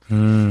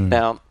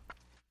 Now,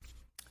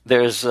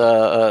 there's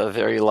a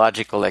very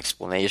logical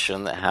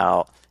explanation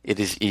how it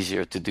is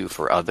easier to do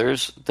for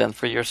others than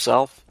for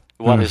yourself.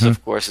 One is,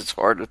 of course, it's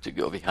harder to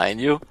go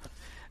behind you.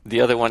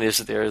 The other one is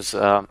there's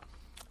a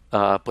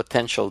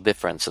potential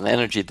difference, an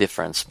energy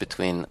difference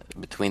between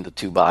the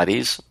two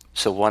bodies.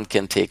 So one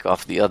can take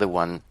off the other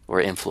one or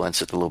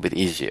influence it a little bit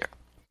easier.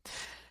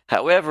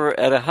 However,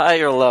 at a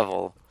higher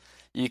level,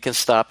 you can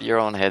stop your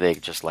own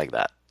headache just like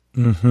that.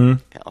 Mm-hmm.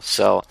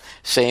 So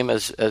same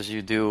as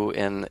you do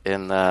in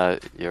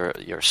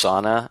your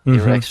sauna, your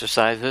Mm-hmm.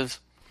 exercises.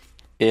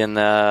 In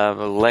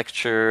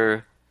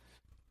lecture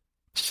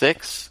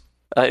 6,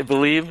 I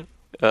believe,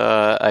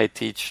 I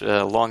teach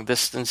long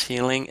distance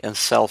healing and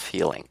self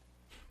healing.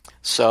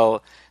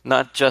 So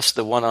not just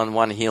the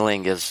one-on-one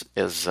healing is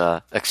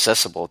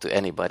accessible to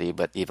anybody,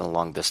 but even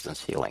long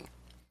distance healing.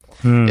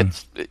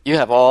 It's you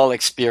have all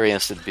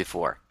experienced it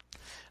before.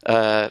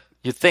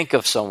 You think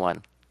of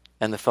someone,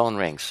 and the phone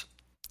rings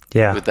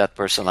Yeah. with that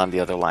person on the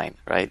other line,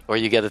 right? Or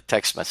you get a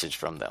text message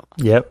from them.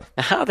 Yep.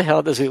 How the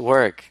hell does it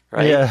work,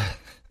 right? Yeah.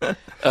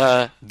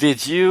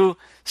 Did you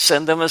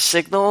send them a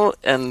signal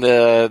and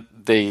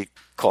they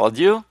called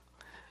you?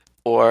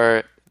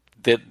 Or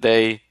did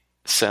they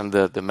send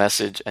the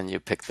message and you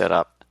picked that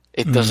up?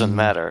 It doesn't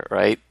matter,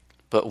 right?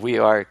 But we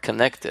are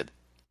connected.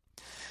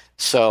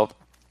 So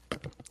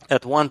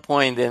at one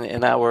point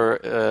in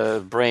our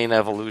brain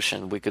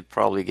evolution, we could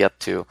probably get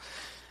to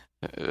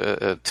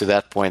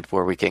that point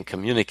where we can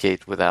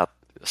communicate without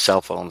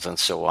cell phones and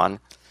so on.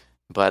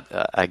 But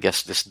I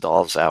guess this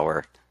dulls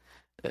our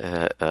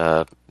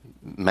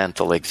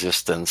mental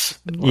existence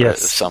or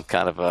Yes. some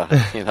kind of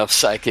a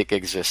psychic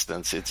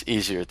existence. It's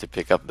easier to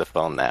pick up the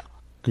phone now.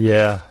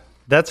 Yeah.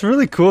 That's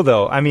really cool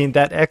though. I mean,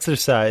 that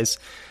exercise,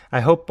 I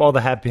hope all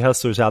the happy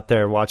hustlers out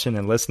there watching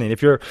and listening.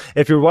 If you're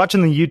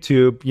watching the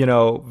YouTube,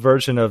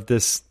 version of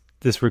this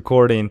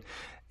recording,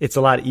 it's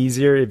a lot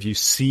easier if you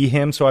see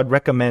him. So I'd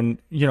recommend,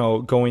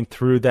 going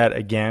through that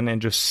again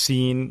and just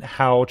seeing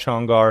how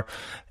Csongor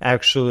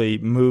actually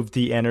moved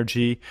the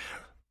energy.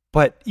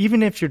 But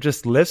even if you're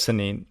just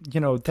listening,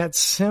 that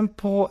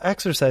simple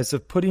exercise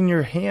of putting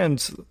your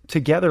hands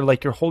together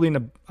like you're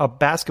holding a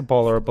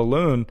basketball or a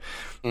balloon,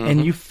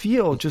 and you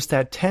feel just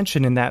that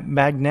tension and that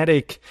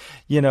magnetic,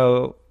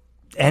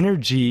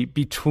 energy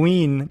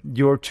between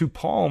your two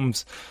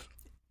palms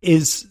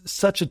is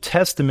such a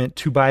testament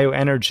to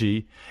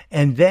bioenergy.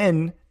 And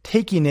then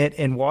taking it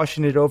and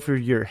washing it over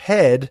your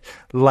head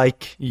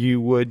like you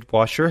would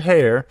wash your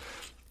hair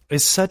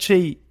is such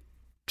a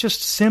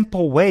just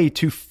simple way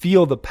to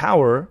feel the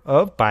power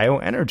of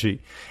bioenergy.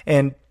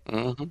 And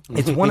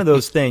it's one of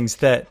those things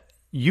that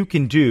you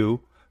can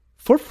do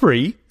for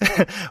free,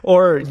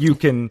 or you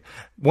can,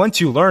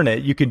 once you learn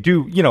it, you can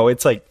do,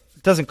 it's like,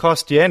 it doesn't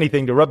cost you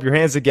anything to rub your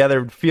hands together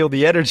and feel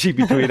the energy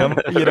between them,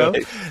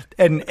 Right.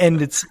 and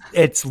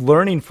it's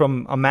learning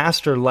from a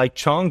master like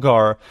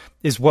Csongor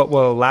is what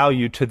will allow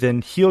you to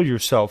then heal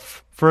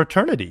yourself for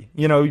eternity,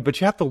 but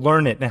you have to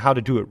learn it and how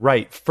to do it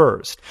right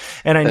first.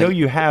 And I know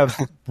you have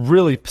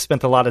really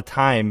spent a lot of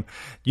time,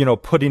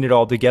 putting it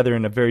all together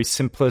in a very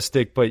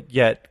simplistic, but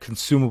yet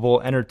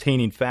consumable,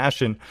 entertaining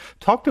fashion.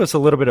 Talk to us a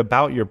little bit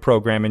about your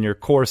program and your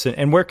course,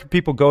 and where can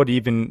people go to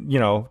even,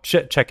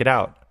 check it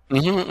out?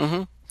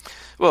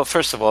 Well,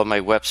 first of all,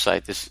 my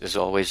website is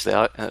always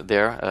there,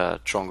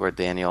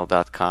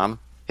 csongordaniel.com.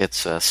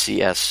 It's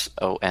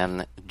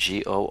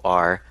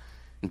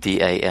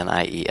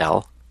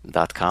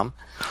CSONGORDANIEL.com.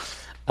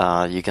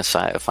 You can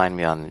find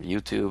me on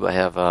YouTube. I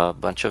have a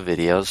bunch of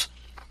videos.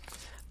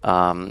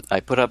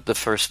 I put up the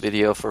first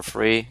video for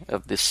free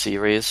of this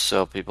series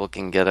so people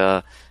can get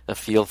a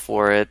feel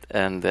for it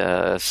and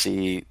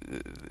see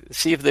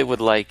if they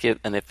would like it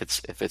and if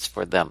it's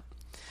for them.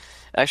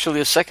 Actually,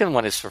 the second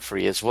one is for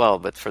free as well,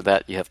 but for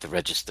that you have to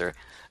register,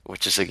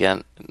 which is,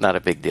 again, not a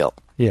big deal.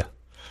 Yeah.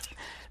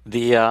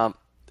 The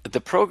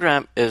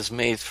program is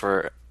made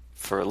for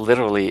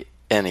literally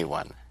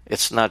anyone.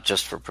 It's not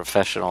just for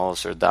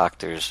professionals or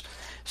doctors.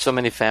 So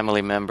many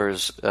family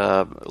members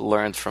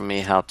learned from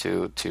me how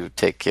to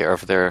take care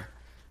of their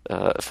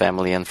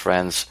family and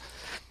friends.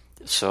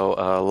 So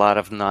a lot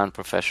of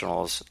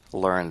non-professionals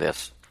learn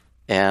this.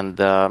 And,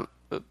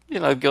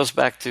 it goes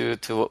back to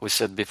what we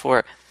said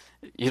before.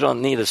 You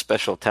don't need a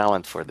special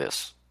talent for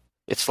this.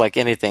 It's like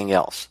anything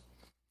else.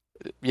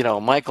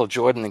 Michael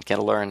Jordan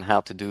can learn how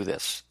to do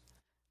this.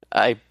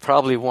 I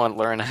probably won't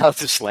learn how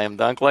to slam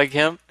dunk like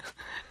him,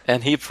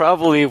 and he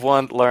probably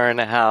won't learn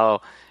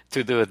how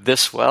to do it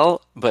this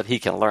well, but he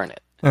can learn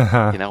it.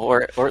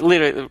 Or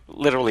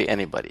literally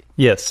anybody.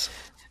 Yes.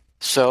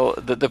 So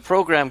the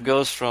program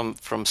goes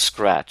from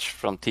scratch,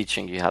 from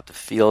teaching you how to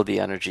feel the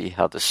energy,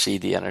 how to see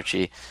the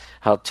energy,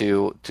 how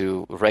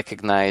to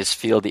recognize,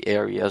 feel the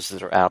areas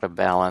that are out of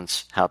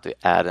balance, how to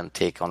add and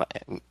take on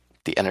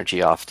the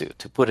energy off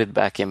to put it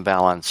back in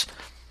balance.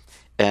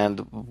 And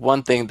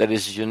one thing that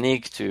is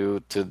unique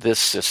to this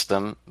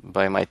system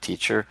by my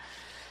teacher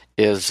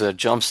is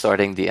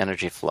jump-starting the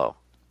energy flow.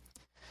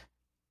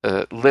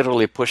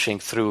 Literally pushing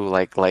through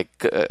like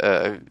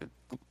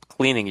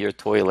cleaning your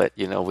toilet,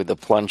 with a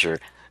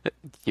plunger.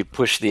 You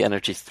push the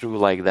energy through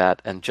like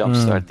that and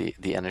jumpstart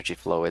the energy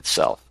flow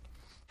itself.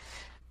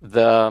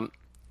 The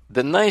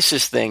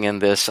nicest thing in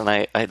this, and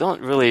I don't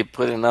really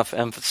put enough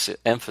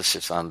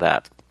emphasis on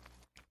that,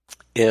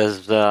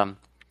 is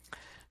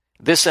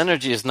this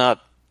energy is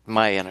not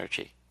my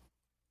energy.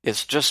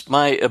 It's just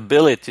my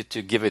ability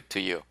to give it to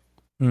you,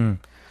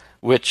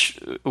 which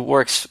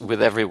works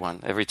with everyone.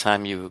 Every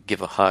time you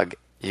give a hug,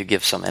 you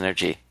give some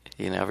energy.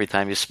 Every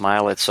time you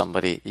smile at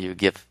somebody, you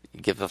give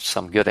them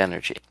some good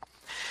energy.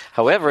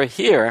 However,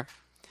 here,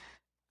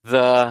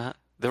 the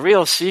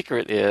real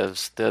secret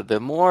is the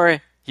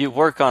more you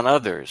work on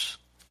others,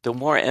 the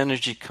more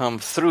energy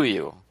comes through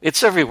you.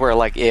 It's everywhere,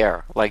 like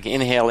air, like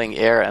inhaling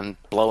air and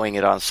blowing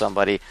it on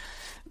somebody.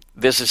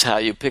 This is how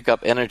you pick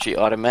up energy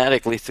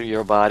automatically through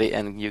your body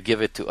and you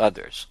give it to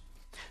others.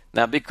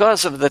 Now,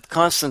 because of that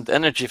constant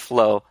energy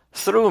flow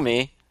through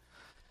me,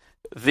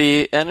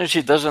 the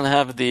energy doesn't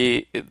have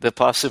the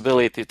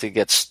possibility to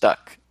get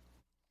stuck.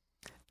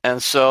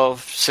 And so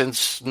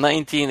since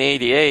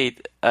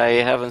 1988, I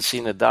haven't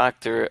seen a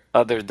doctor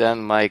other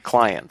than my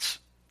clients.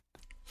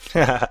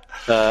 I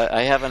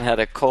haven't had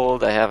a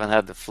cold. I haven't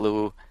had the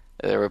flu.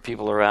 There were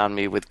people around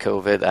me with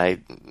COVID.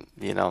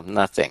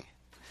 Nothing.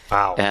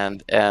 Wow.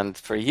 And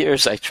for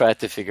years, I tried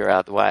to figure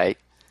out why.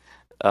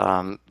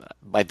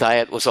 My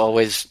diet was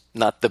always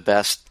not the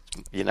best.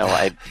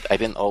 I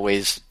didn't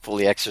always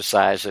fully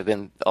exercise. I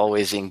didn't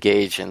always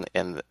engage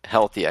in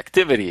healthy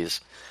activities.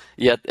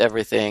 Yet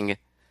everything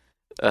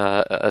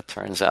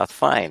turns out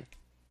fine.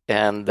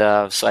 And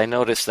so I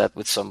noticed that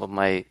with some of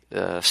my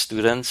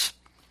students,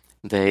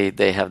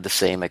 they have the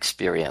same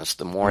experience.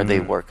 The more they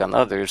work on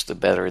others, the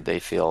better they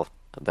feel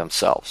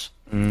themselves.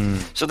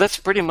 So that's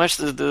pretty much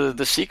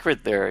the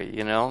secret there.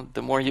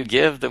 The more you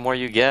give, the more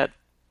you get.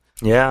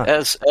 Yeah.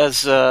 As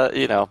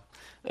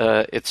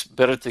it's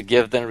better to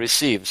give than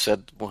receive,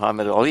 said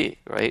Muhammad Ali,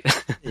 right?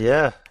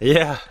 Yeah,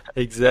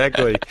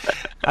 exactly.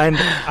 And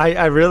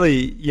I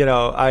really,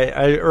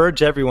 I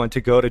urge everyone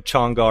to go to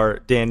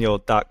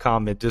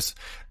ChongorDaniel.com and just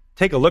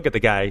take a look at the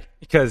guy,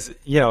 because,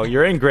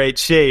 you're in great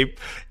shape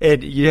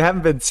and you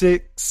haven't been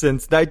sick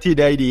since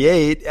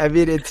 1998. I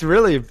mean, it's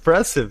really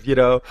impressive,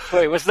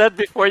 Wait, was that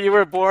before you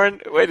were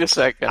born? Wait a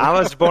second. I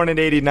was born in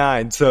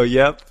 89, so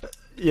yep.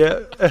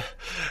 Yeah.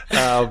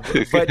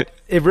 But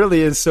it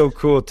really is so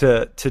cool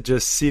to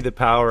just see the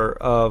power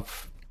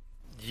of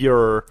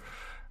your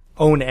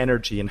own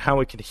energy and how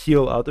it can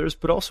heal others,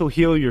 but also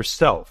heal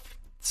yourself.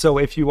 So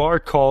if you are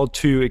called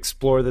to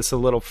explore this a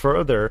little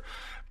further,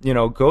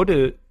 go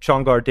to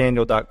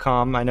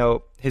ChongorDaniel.com. I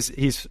know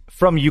he's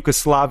from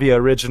Yugoslavia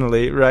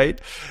originally,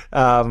 right?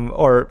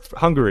 Or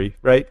Hungary,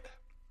 right?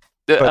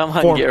 I'm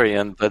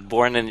Hungarian, but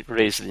born and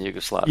raised in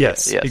Yugoslavia.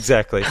 Yes.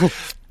 Exactly.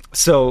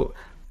 So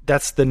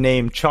that's the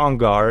name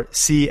Csongor,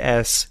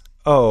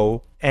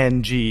 Csongor,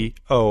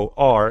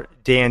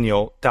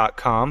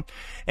 Daniel.com.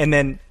 And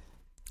then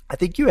I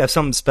think you have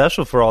something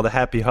special for all the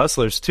happy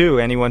hustlers too.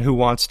 Anyone who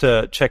wants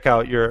to check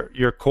out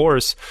your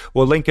course,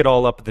 we'll link it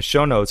all up in the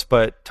show notes.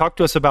 But talk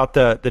to us about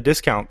the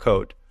discount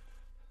code.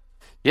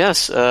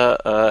 Yes,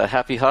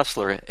 Happy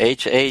Hustler,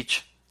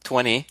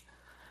 HH20.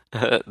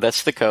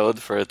 That's the code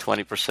for a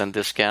 20%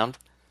 discount.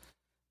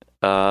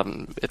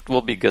 It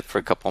will be good for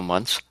a couple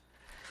months.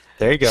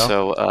 There you go.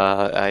 So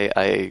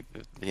I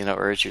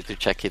urge you to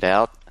check it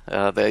out.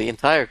 The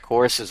entire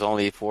course is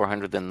only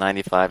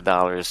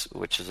 $495,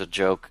 which is a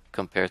joke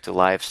compared to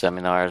live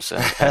seminars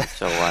and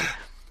so on.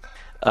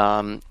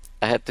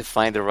 I had to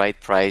find the right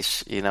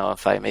price.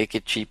 If I make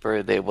it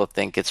cheaper, they will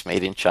think it's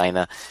made in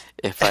China.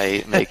 If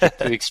I make it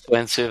too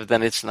expensive,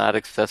 then it's not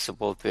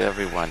accessible to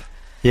everyone.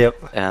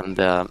 Yep. And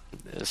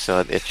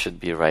so it should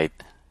be right.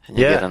 And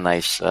you get a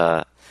nice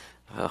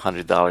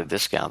 $100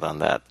 discount on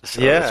that. So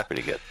that's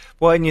pretty good.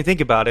 Well, and you think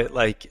about it,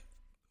 like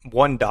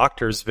one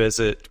doctor's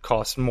visit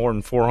costs more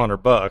than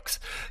 $400,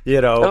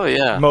 Oh,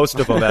 yeah. Most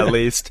of them at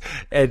least.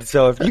 And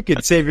so if you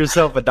could save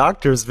yourself a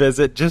doctor's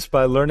visit just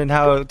by learning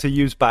how to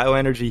use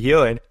bioenergy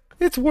healing,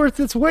 it's worth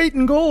its weight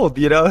in gold,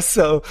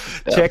 So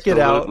check it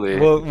out.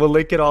 We'll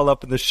link it all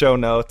up in the show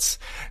notes.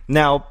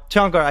 Now,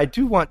 Csongor, I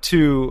do want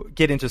to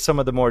get into some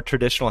of the more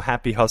traditional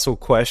happy hustle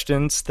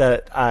questions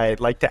that I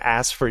like to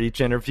ask for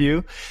each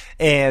interview.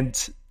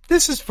 And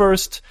this is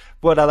first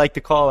what I like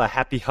to call a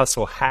happy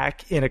hustle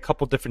hack in a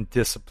couple different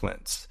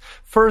disciplines.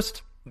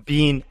 First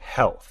being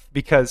health,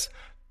 because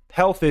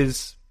health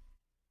is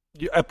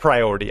a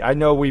priority. I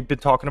know we've been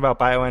talking about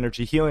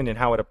bioenergy healing and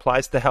how it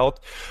applies to health,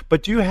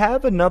 but do you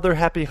have another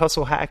happy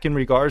hustle hack in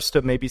regards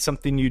to maybe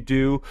something you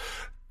do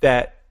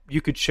that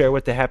you could share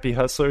with the happy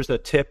hustlers, a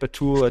tip, a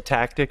tool, a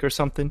tactic, or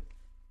something?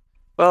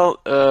 Well,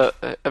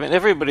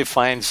 everybody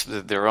finds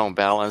their own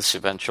balance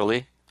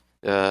eventually.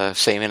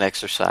 Same in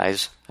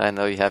exercise. I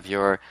know you have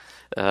your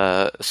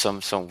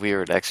some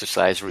weird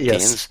exercise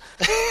routines,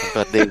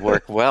 but they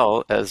work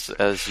well, as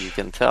you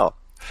can tell.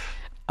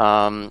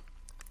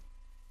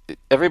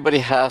 Everybody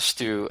has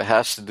to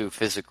do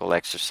physical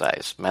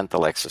exercise,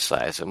 mental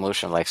exercise,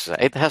 emotional exercise.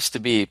 It has to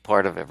be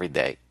part of every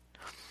day.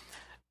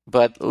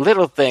 But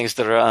little things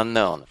that are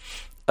unknown.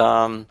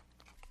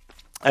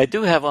 I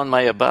do have on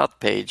my About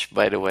page,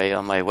 by the way,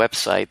 on my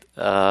website,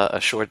 a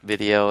short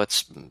video.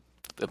 It's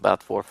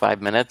about 4 or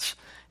 5 minutes.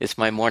 It's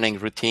my morning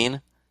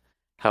routine,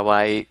 how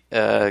I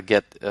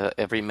get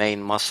every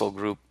main muscle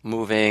group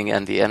moving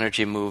and the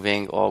energy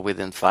moving all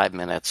within 5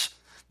 minutes,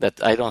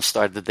 that I don't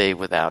start the day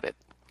without it.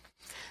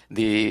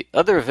 The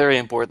other very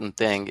important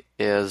thing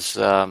is,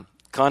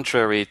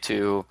 contrary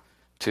to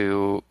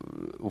to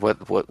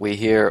what we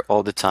hear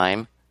all the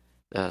time.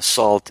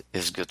 Salt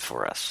is good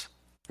for us.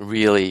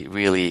 Really,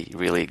 really,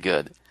 really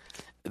good.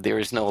 There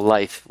is no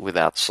life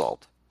without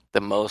salt.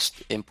 The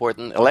most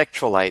important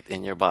electrolyte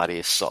in your body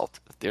is salt.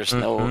 There's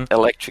no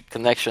electric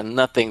connection,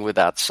 nothing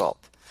without salt.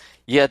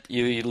 Yet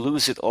you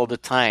lose it all the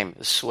time,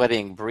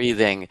 sweating,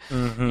 breathing,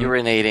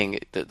 urinating.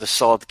 The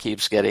salt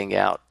keeps getting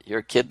out.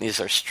 Your kidneys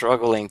are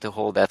struggling to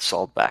hold that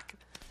salt back.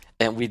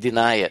 And we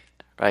deny it,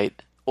 right?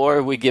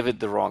 Or we give it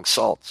the wrong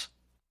salts.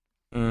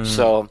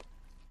 So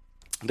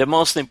the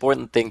most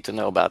important thing to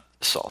know about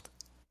salt,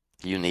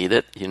 you need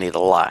it, you need a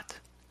lot.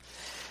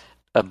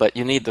 But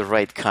you need the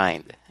right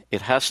kind.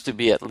 It has to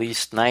be at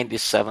least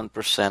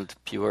 97%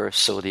 pure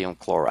sodium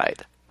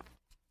chloride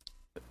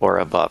or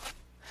above.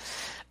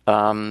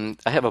 I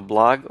have a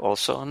blog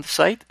also on the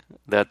site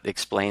that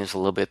explains a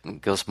little bit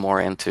and goes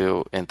more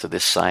into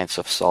this science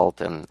of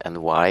salt and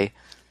why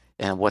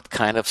and what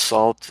kind of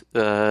salt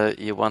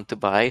you want to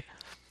buy.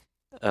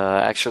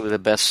 Actually, the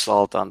best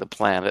salt on the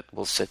planet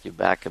will set you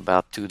back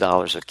about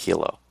 $2 a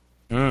kilo.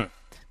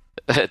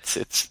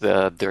 It's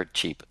dirt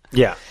cheap.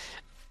 Yeah.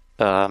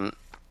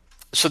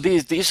 So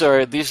these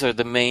are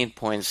the main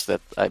points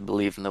that I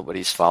believe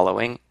nobody's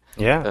following.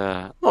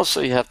 Yeah.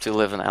 Also, you have to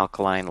live an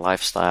alkaline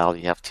lifestyle.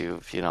 You have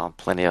to,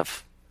 plenty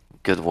of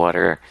good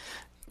water.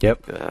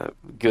 Yep.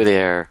 Good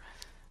air,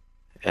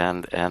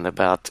 and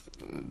about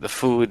the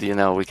food.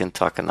 We can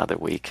talk another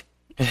week.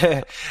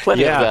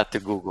 Plenty of that to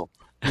Google.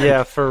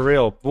 Yeah, for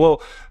real.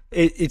 Well,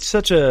 it's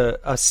such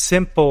a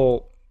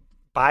simple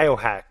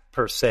biohack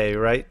per se,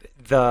 right?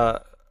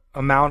 The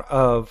amount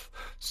of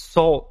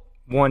salt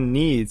one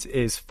needs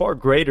is far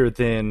greater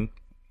than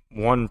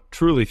one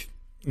truly,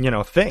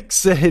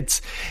 thinks.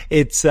 It's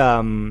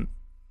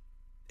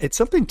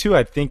something too,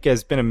 I think,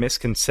 has been a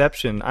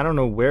misconception. I don't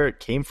know where it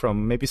came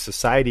from, maybe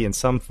society in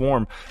some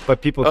form,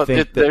 but people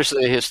think that there's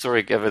a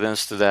historic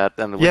evidence to that.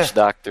 And the witch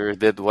doctor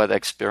did what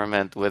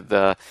experiment with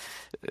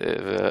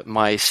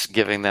mice,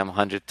 giving them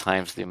 100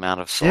 times the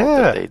amount of salt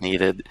that they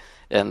needed.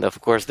 And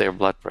of course, their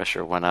blood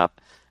pressure went up.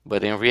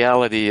 But in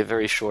reality, a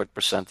very short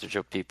percentage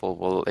of people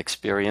will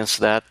experience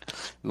that.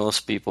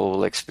 Most people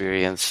will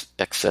experience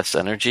excess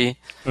energy,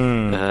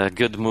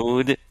 good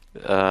mood.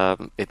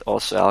 It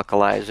also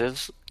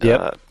alkalizes.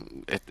 Yep.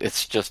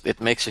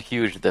 It makes a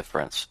huge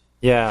difference.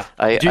 Yeah.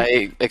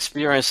 I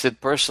experienced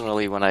it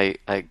personally when I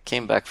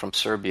came back from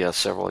Serbia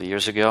several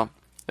years ago,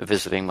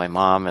 visiting my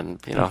mom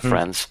and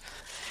friends.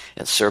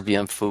 And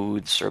Serbian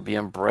food,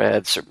 Serbian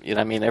bread,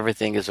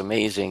 everything is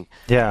amazing.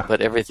 Yeah. But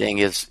everything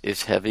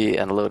is heavy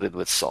and loaded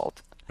with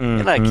salt.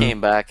 And I came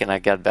back and I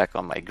got back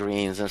on my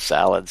greens and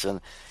salads, and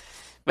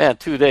man,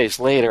 2 days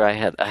later I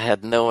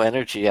had no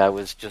energy. I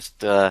was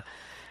just I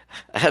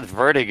had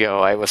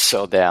vertigo. I was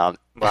so down.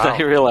 Wow. And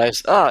I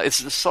realized, it's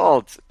the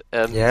salt.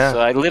 And so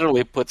I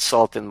literally put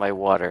salt in my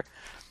water,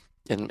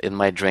 in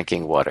my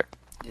drinking water.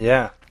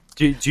 Yeah.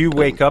 Do you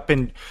wake up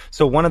and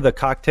so one of the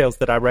cocktails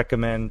that I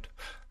recommend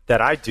that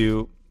I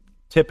do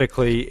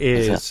typically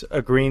is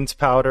a greens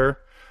powder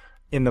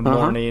in the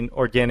morning,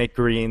 organic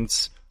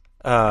greens,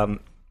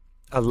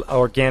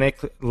 organic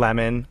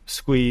lemon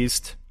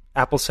squeezed,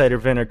 apple cider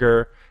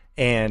vinegar,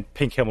 and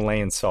pink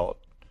Himalayan salt.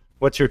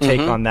 What's your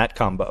take on that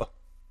combo?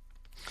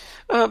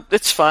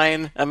 It's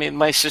fine. I mean,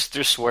 my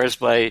sister swears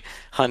by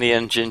honey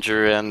and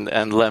ginger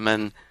and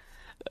lemon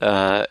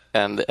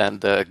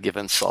and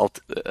given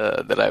salt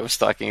that I was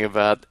talking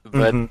about,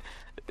 but.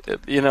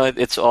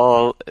 It's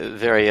all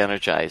very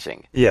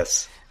energizing.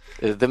 Yes.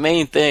 The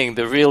main thing,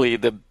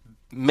 the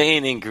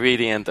main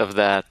ingredient of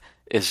that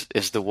is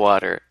the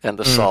water and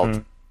the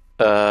salt.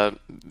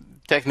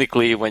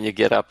 Technically, when you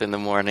get up in the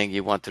morning,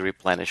 you want to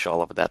replenish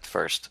all of that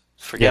first.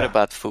 Forget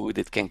about food;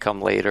 it can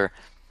come later.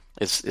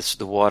 It's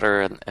the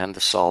water and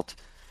the salt,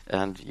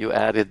 and you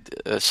added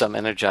some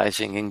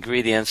energizing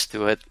ingredients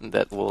to it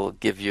that will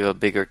give you a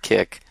bigger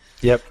kick.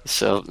 Yep.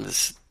 So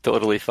it's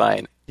totally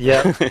fine.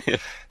 Yeah.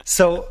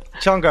 So,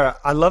 Csongor,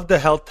 I love the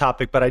health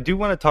topic, but I do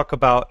want to talk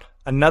about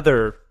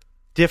another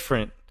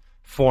different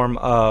form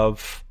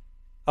of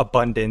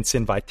abundance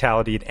and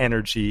vitality and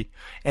energy,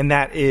 and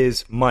that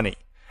is money.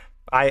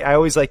 I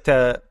always like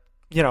to,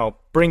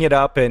 bring it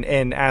up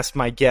and ask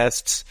my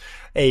guests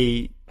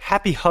a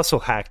happy hustle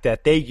hack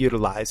that they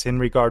utilize in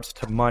regards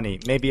to money,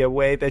 maybe a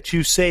way that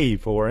you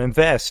save or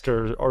invest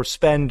or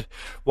spend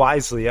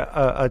wisely,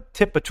 a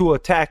tip, a tool, a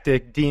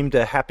tactic deemed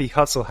a happy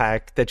hustle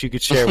hack that you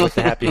could share with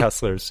the happy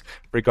hustlers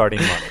regarding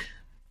money.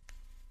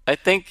 I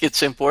think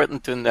it's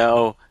important to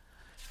know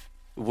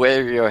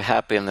where your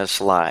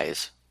happiness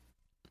lies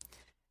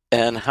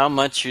and how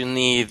much you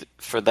need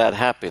for that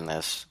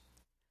happiness.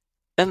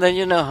 And then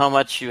you know how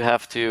much you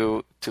have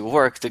to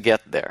work to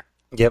get there.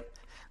 Yep.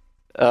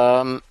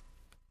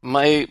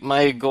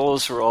 My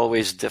goals were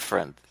always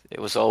different.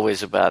 It was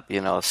always about,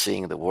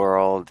 seeing the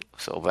world,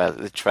 so about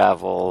the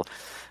travel,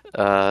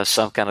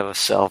 some kind of a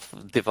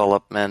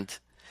self-development.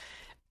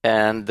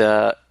 And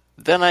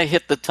then I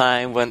hit the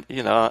time when,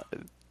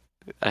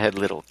 I had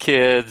little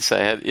kids. I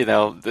had,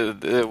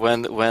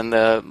 when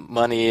the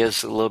money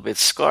is a little bit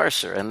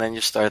scarcer, and then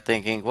you start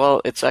thinking,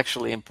 well, it's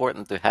actually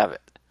important to have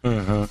it.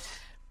 Mm-hmm.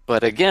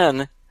 But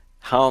again,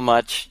 how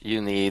much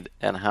you need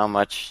and how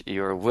much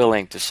you're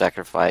willing to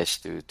sacrifice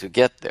to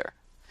get there.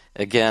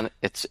 Again,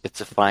 it's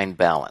a fine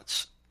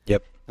balance.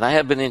 Yep. And I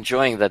have been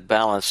enjoying that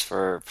balance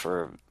for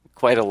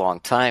quite a long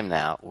time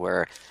now,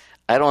 where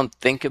I don't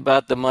think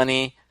about the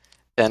money,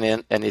 and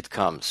it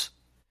comes.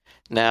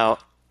 Now,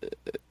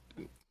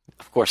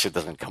 of course, it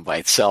doesn't come by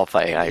itself.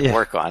 I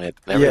work on it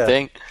and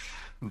everything,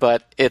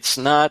 but it's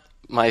not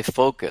my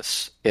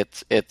focus.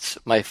 It's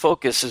my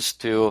focus is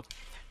to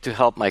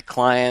help my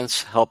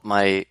clients, help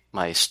my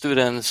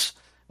students,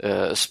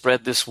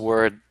 spread this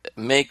word,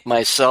 make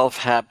myself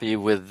happy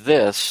with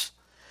this,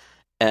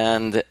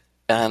 and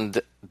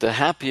the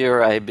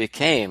happier I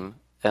became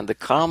and the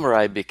calmer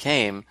I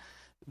became,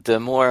 the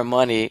more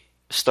money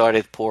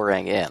started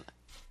pouring in.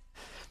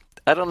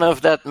 I don't know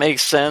if that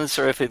makes sense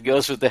or if it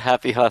goes with the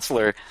happy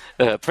hustler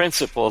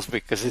principles,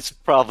 because it's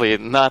probably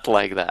not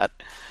like that.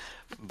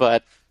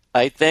 But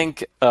I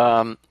think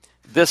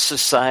this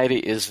society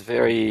is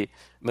very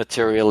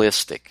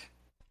materialistic,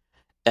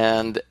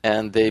 and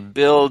they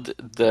build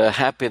the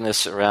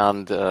happiness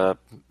around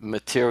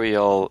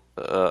material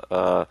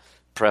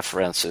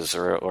preferences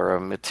or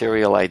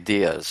material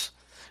ideas,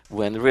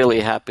 when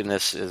really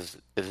happiness is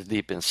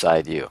deep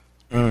inside you.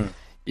 Mm.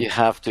 You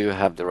have to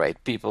have the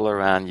right people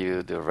around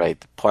you, the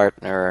right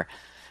partner.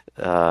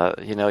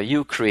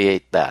 You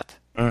create that,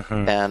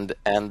 Mm-hmm.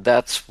 and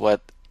that's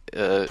what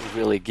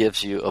really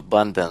gives you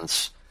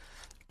abundance,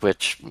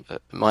 which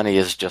money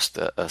is just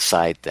a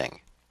side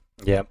thing.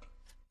 Yep.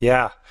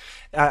 Yeah.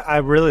 I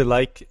really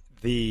like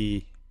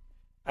the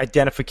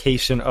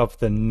identification of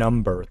the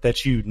number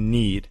that you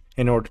need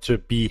in order to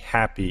be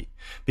happy,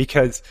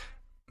 because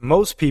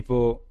most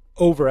people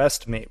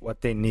overestimate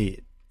what they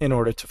need in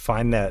order to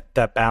find that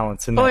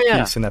balance and that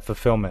peace and that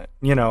fulfillment,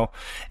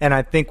 And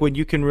I think when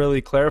you can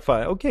really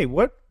clarify, okay,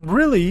 what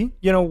really,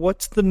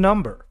 what's the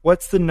number?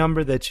 What's the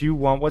number that you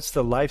want? What's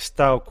the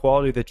lifestyle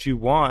quality that you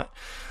want?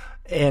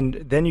 And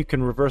then you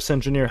can reverse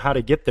engineer how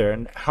to get there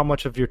and how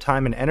much of your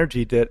time and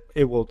energy that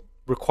it will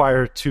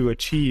require to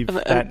achieve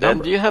that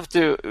number. And you have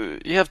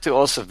to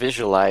also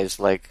visualize,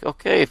 like,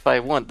 okay, if I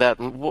want that,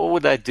 what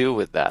would I do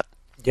with that?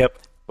 Yep.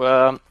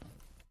 Well,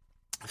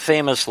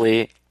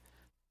 famously,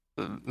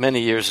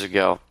 many years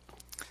ago,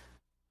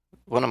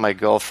 one of my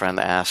girlfriend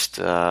asked,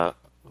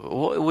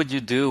 what would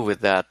you do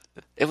with that?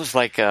 It was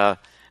like, I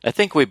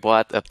think we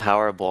bought a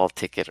Powerball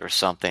ticket or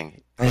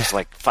something. It was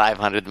like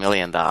 $500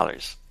 million.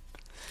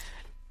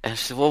 And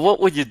she said, well,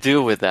 what would you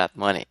do with that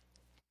money?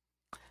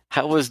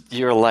 How would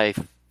your life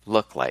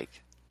look like?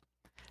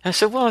 And I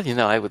said, well,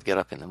 I would get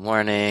up in the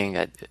morning,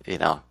 I'd,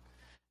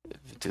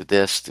 do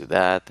this, do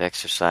that,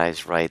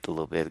 exercise, write a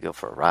little bit, go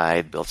for a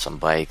ride, build some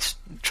bikes,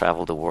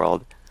 travel the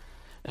world.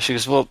 And she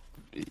goes, well,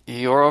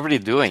 you're already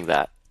doing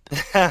that.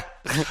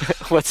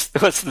 What's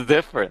the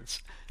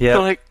difference? Yeah.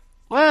 I'm like,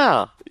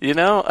 wow,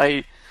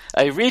 I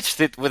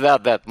reached it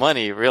without that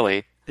money,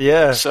 really.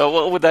 Yeah. So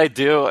what would I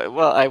do?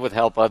 Well, I would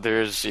help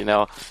others,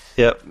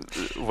 Yep.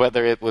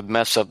 whether it would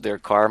mess up their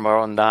karma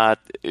or not.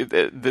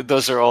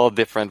 Those are all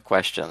different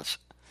questions.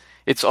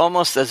 It's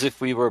almost as if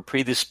we were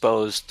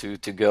predisposed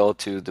to go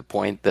to the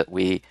point that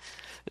we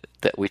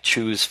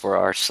choose for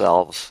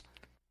ourselves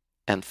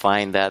and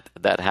find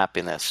that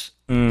happiness.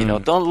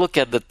 Don't look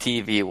at the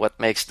TV, what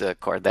makes the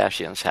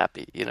Kardashians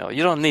happy. You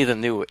don't need a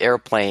new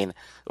airplane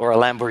or a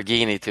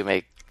Lamborghini to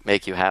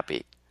make you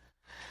happy.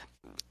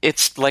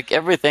 It's like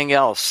everything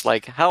else.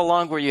 Like, how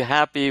long were you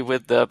happy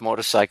with the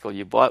motorcycle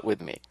you bought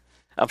with me?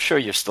 I'm sure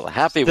you're still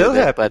happy with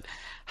it, but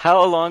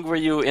how long were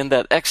you in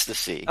that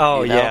ecstasy?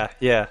 Oh,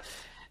 yeah.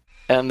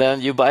 And then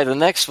you buy the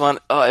next one,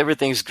 oh,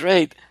 everything's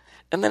great,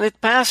 and then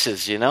it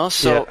passes,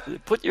 So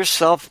put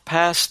yourself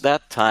past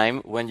that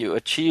time when you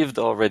achieved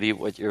already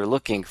what you're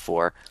looking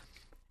for,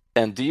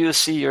 and do you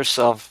see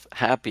yourself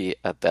happy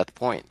at that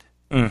point?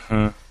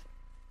 Mm-hmm.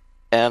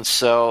 And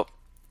so,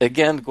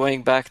 again,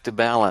 going back to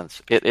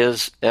balance, it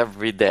is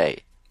every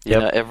day.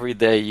 Every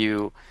day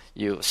you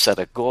set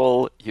a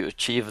goal, you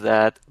achieve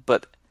that,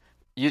 but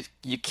you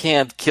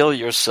can't kill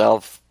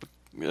yourself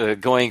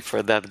going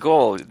for that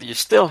goal. You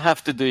still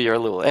have to do your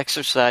little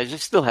exercise. You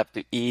still have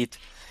to eat.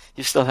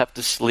 You still have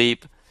to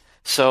sleep.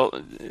 So,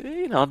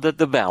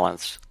 the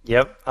balance.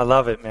 Yep. I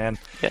love it, man.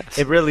 Yes.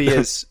 It really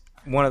is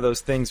one of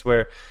those things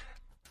where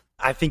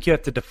I think you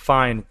have to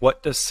define,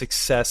 what does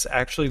success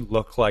actually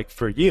look like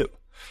for you?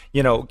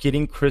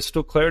 Getting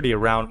crystal clarity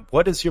around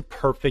what is your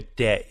perfect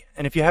day.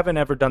 And if you haven't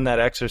ever done that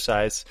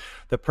exercise,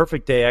 the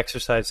perfect day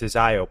exercise is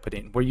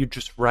eye-opening, where you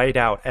just write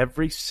out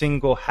every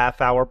single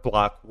half-hour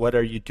block, what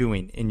are you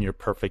doing in your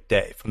perfect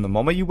day, from the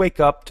moment you wake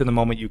up to the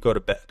moment you go to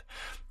bed.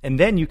 And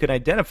then you can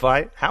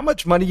identify how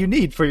much money you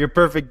need for your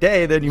perfect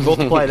day. Then you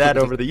multiply that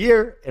over the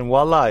year, and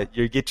voila,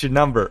 you get your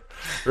number,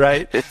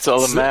 right? It's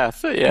all the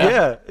math.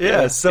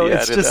 Yeah. So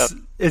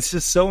it's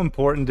just so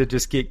important to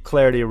just get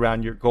clarity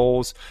around your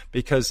goals,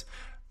 because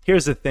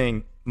here's the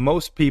thing.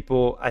 Most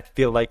people, I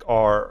feel like,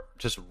 are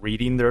just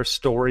reading their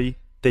story.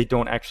 They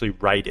don't actually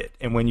write it.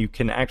 And when you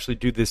can actually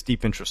do this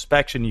deep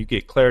introspection, you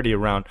get clarity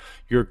around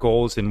your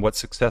goals and what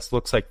success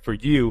looks like for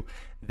you.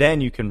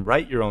 Then you can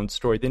write your own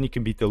story. Then you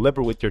can be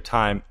deliberate with your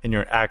time and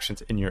your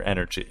actions and your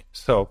energy.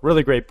 So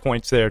really great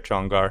points there,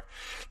 Csongor.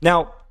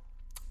 Now,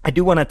 I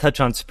do want to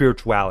touch on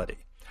spirituality.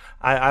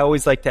 I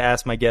always like to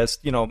ask my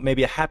guests,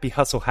 maybe a happy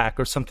hustle hack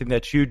or something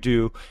that you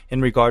do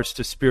in regards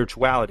to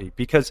spirituality.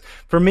 Because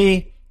for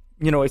me,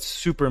 it's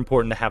super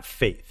important to have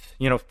faith.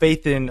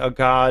 Faith in a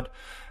God,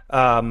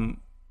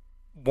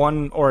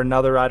 one or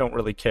another, I don't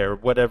really care,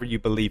 whatever you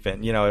believe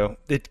in.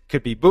 It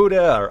could be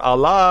Buddha or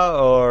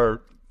Allah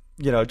or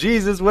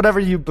Jesus, whatever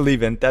you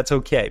believe in, that's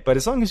okay. But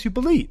as long as you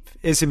believe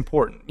is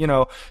important.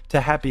 To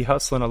happy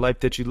hustle in a life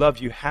that you love,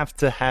 you have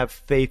to have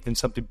faith in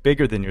something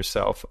bigger than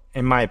yourself,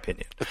 in my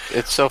opinion.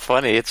 It's so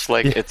funny. It's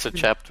like it's a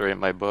chapter in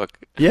my book.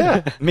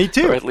 Yeah, me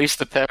too. Or at least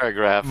a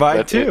paragraph.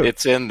 Mine too.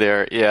 It's in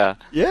there, yeah.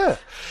 Yeah.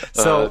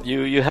 So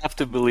you have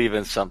to believe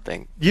in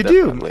something. You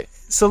definitely. do.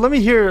 So let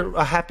me hear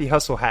a happy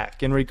hustle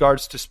hack in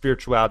regards to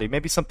spirituality.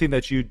 Maybe something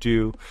that you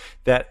do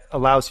that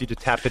allows you to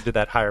tap into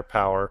that higher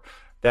power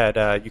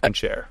that you can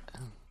share.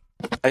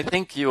 I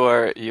think you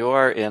are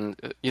in,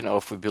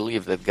 if we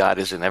believe that God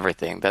is in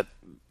everything, that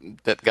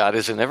God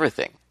is in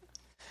everything.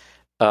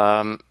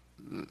 In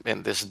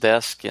this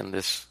desk, in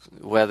this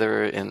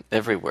weather, in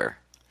everywhere.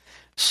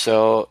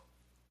 So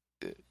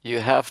you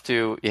have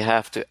to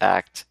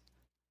act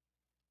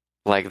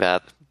like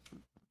that,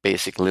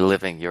 basically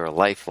living your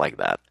life like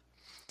that.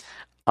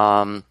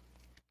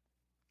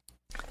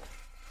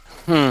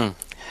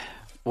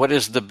 What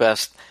is the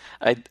best?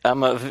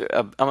 I'm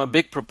a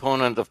big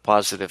proponent of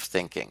positive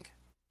thinking.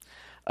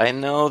 I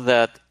know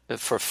that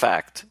for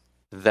fact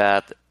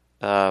that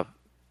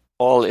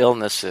all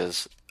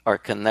illnesses are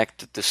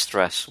connected to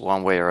stress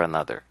one way or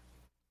another.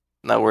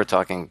 Now we're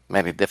talking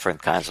many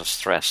different kinds of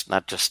stress,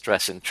 not just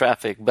stress in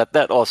traffic, but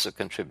that also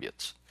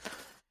contributes.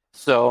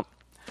 So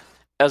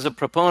as a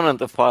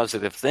proponent of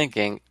positive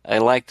thinking, I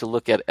like to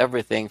look at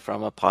everything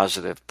from a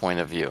positive point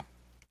of view.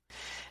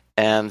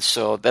 And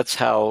so that's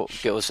how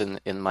it goes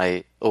in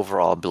my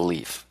overall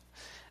belief,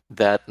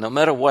 that no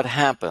matter what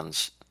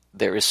happens,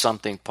 there is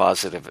something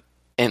positive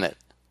in it.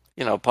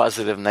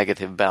 Positive,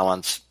 negative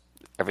balance,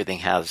 everything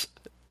has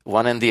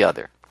one and the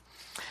other.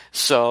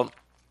 So,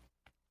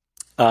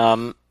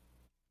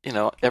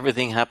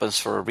 everything happens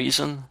for a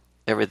reason.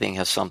 Everything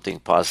has something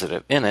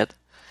positive in it.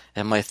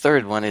 And my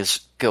third one is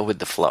go with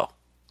the flow.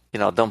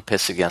 Don't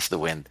piss against the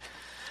wind.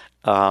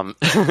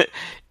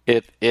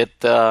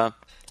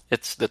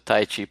 It's the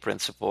Tai Chi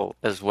principle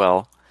as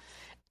well.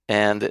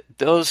 And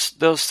those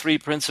three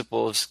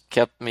principles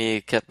kept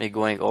me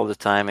going all the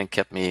time and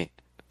kept me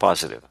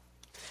positive.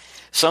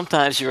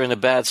 Sometimes you're in a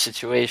bad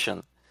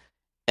situation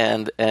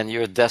and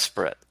you're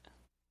desperate.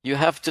 You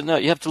have to know,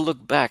 you have to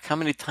look back. How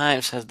many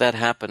times has that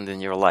happened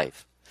in your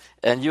life?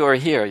 And you are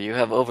here. You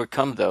have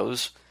overcome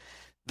those.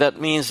 That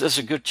means there's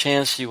a good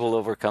chance you will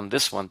overcome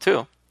this one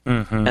too.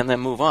 Mm-hmm. And then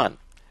move on.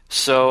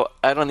 So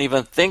I don't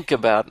even think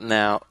about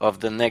now of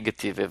the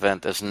negative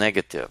event as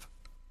negative.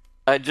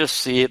 I just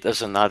see it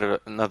as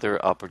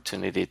another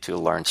opportunity to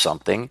learn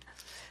something,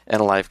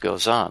 and life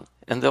goes on.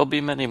 And there'll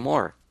be many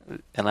more,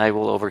 and I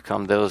will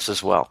overcome those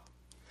as well.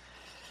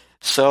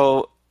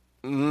 So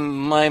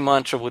my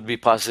mantra would be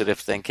positive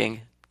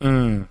thinking.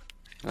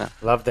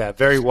 Love that.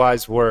 Very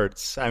wise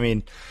words. I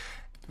mean,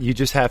 you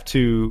just have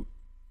to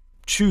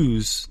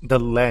choose the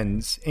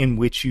lens in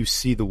which you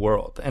see the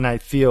world. And I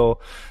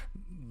feel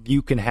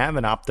you can have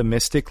an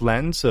optimistic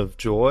lens of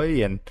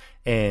joy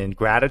and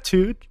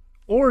gratitude,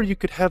 or you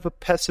could have a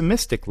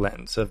pessimistic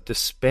lens of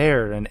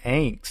despair and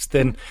angst.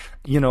 And,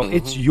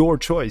 it's your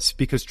choice,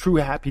 because true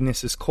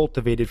happiness is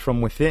cultivated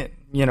from within,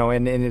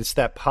 and it's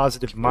that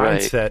positive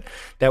mindset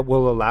that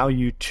will allow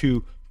you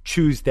to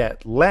choose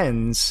that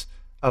lens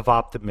of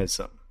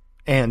optimism,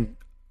 and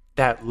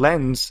that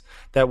lens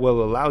that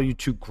will allow you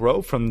to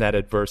grow from that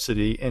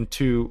adversity and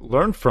to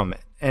learn from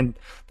it. And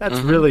that's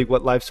really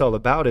what life's all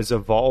about, is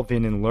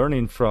evolving and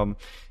learning from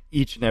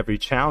each and every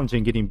challenge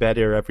and getting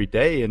better every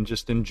day and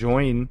just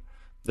enjoying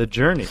the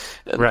journey,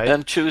 right?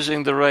 And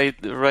choosing the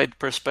right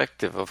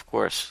perspective, of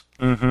course.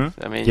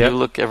 I mean, you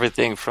look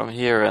everything from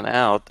here and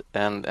out,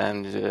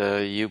 and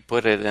you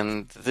put it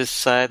in this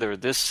side or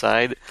this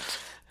side,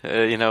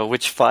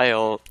 which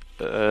file,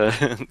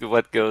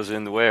 what goes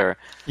in where.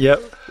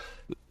 Yep.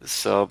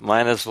 So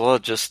might as well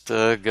just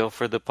go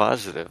for the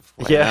positive.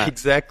 Why yeah, not?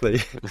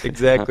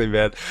 Exactly,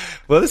 man.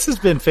 Well, this has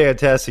been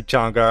fantastic,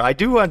 Csongor. I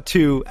do want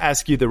to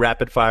ask you the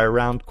rapid fire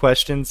round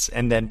questions,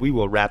 and then we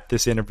will wrap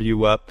this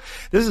interview up.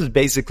 This is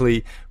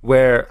basically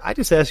where I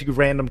just ask you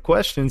random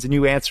questions, and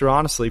you answer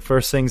honestly,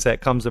 first things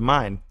that comes to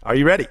mind. Are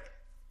you ready?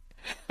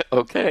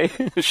 Okay.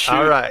 Shoot.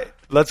 All right,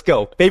 let's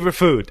go. Favorite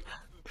food?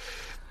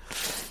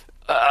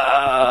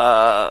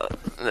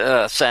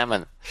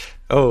 Salmon.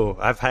 Oh,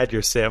 I've had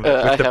your salmon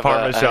with the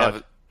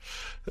Parmesan.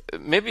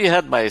 Maybe you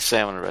had my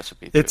salmon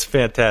recipe too. It's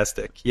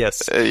fantastic.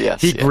 Yes.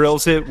 Yes. He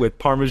grills it with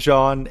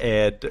Parmesan,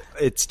 and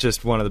it's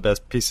just one of the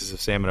best pieces of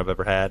salmon I've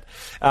ever had.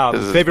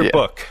 Favorite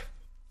book?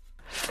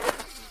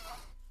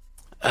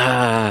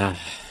 Uh,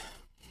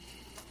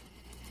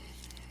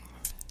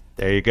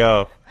 There you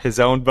go. His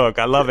own book.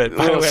 I love it. a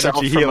little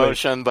Bioenergy Healing.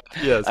 self-promotion, but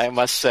Yes. I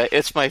must say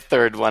it's my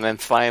third one, and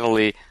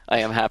finally I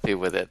am happy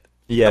with it.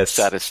 I'm Yes.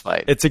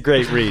 satisfied. It's a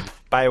great read.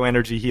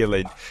 Bioenergy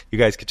Healing. You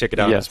guys can check it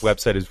out on his Yes.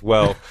 website as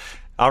well.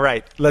 All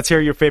right. Let's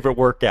hear your favorite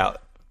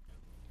workout.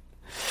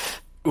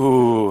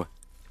 Ooh,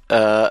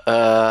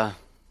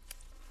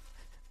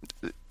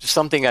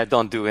 something I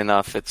don't do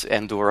enough. It's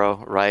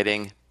enduro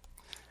riding.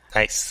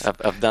 Nice.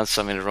 I've done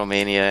some in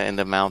Romania in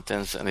the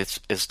mountains, and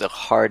it's the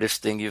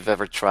hardest thing you've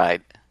ever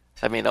tried.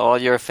 I mean, all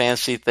your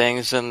fancy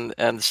things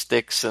and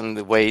sticks and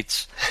the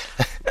weights,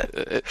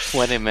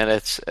 20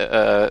 minutes,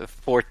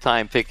 fourth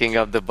time picking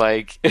up the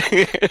bike.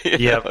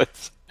 Yep.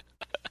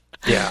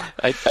 Yeah.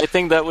 I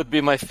think that would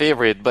be my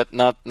favorite, but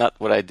not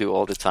what I do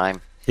all the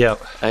time.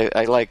 Yep.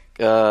 I like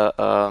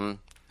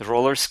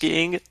roller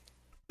skiing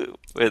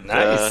with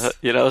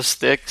Nice.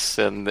 sticks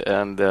and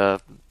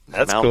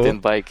That's mountain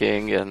cool.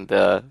 biking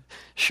and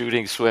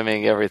shooting,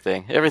 swimming,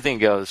 everything. Everything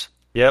goes.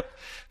 Yep.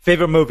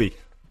 Favorite movie?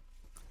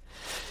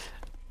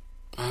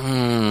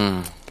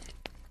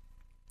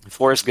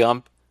 Forrest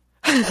Gump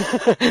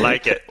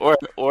Like it. or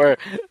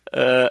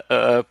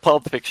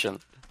Pulp Fiction.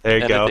 There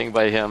you go. Anything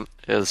by him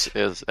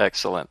is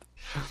excellent.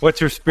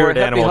 What's your spirit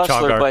Or Happy animal,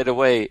 Hustler, Csongor? by the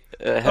way.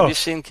 Have Oh. you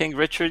seen King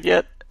Richard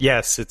yet?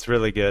 Yes, it's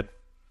really good.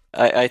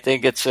 I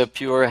think it's a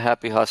pure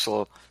Happy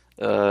Hustle.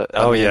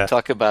 Yeah.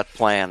 Talk about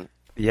plan.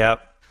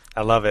 Yep.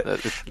 I love it.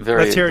 It's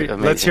very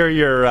amazing. Let's hear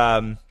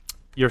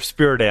your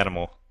spirit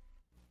animal.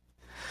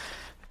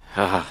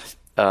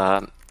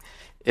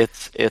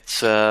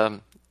 It's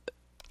a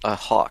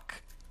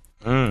hawk.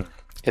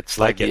 It's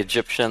like the it.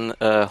 Egyptian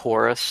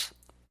Horus.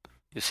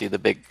 You see the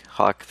big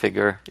hawk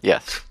figure?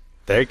 Yes.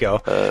 There you go.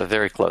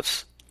 Very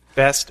close.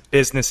 Best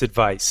business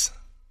advice.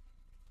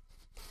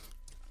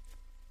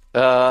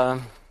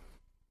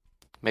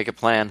 Make a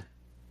plan.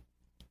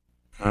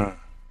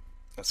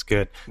 That's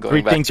good. Going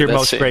 3 back things to you're that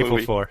most same grateful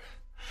movie. for.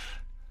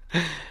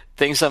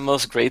 Things I'm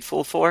most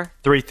grateful for?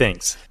 3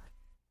 things.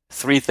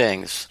 3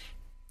 things.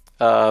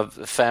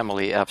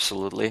 Family,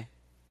 absolutely.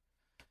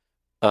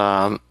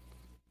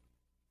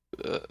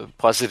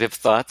 Positive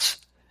thoughts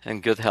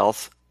and good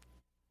health.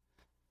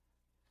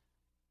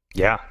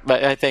 Yeah.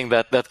 But I think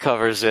that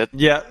covers it.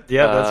 Yeah.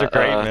 Those are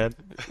great, man.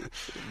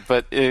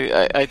 But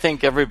I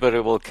think everybody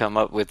will come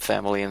up with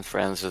family and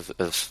friends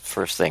as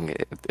first thing.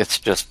 It's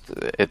just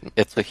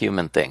it's a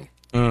human thing.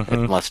 Mm-hmm.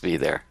 It must be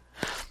there.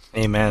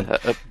 Amen.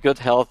 Good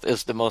health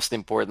is the most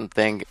important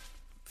thing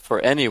for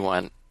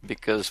anyone,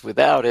 because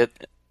without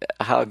it,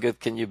 how good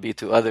can you be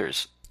to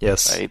others?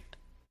 Yes. Right.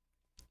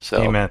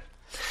 So, Amen.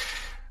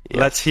 yes.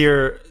 Let's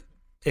hear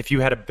if you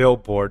had a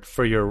billboard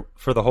for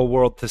the whole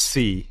world to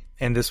see,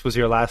 and this was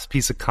your last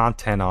piece of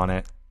content on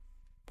it.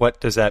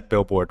 What does that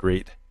billboard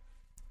read?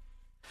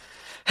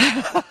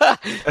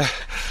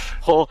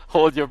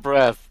 Hold your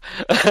breath.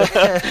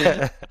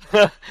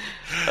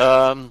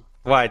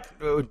 Why?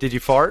 Did you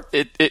fart?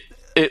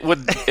 It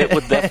would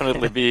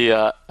definitely be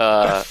a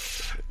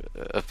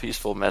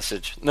peaceful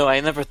message. No, I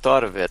never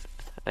thought of it.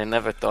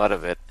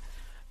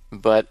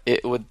 But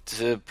it would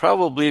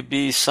probably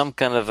be some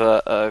kind of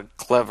a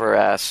clever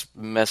ass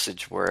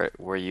message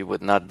where you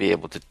would not be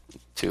able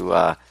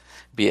to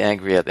be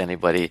angry at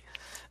anybody,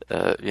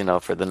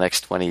 for the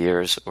next 20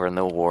 years, or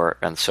no war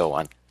and so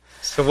on.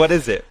 So what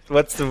is it?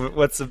 What's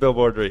the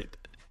billboard read?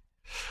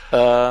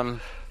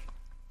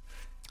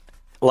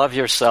 Love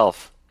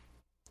yourself.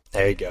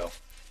 There you go.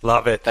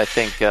 Love it. I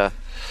think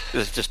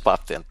this just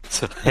popped in.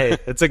 Hey,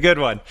 it's a good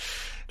one.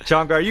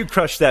 Csongor, you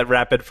crushed that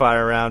rapid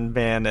fire round,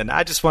 man, and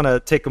I just want to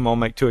take a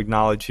moment to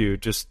acknowledge you.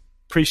 Just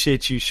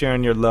appreciate you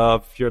sharing your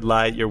love, your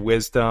light, your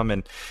wisdom,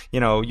 and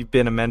you've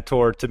been a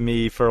mentor to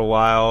me for a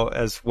while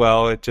as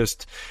well.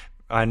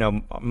 I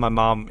know my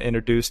mom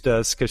introduced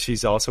us because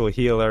she's also a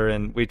healer,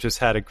 and we just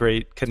had a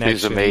great connection.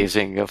 She's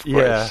amazing, of course.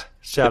 Yeah,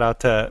 shout out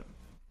to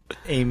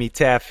Amy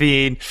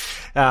Taffine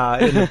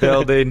in the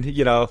building.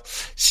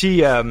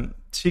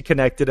 She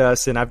connected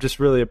us, and I've just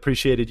really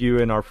appreciated you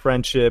and our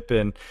friendship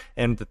and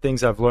the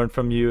things I've learned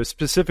from you,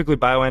 specifically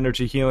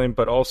bioenergy healing,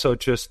 but also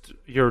just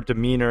your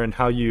demeanor and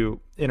how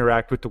you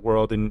interact with the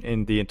world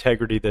and the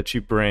integrity that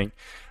you bring.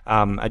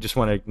 I just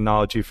want to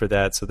acknowledge you for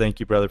that. So thank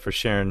you, brother, for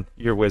sharing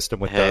your wisdom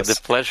with us.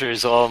 The pleasure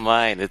is all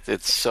mine.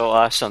 It's so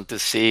awesome to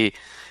see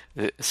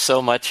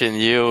so much in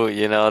you,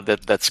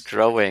 that's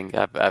growing.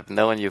 I've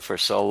known you for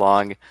so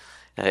long.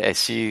 I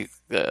see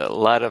a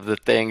lot of the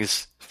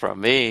things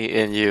from me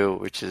in you,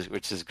 which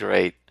is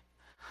great.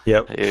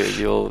 Yep.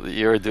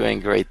 You're doing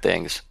great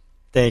things.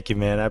 Thank you,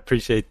 man. I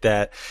appreciate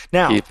that.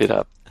 Now, keep it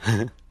up.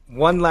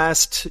 One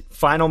last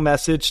final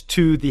message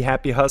to the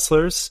Happy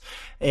Hustlers,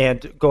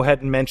 and go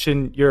ahead and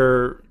mention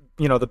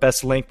the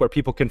best link where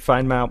people can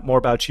find out more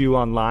about you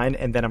online,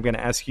 and then I'm going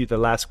to ask you the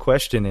last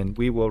question, and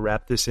we will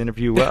wrap this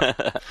interview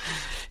up.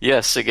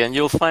 Yes, again,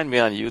 you'll find me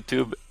on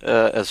YouTube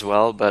as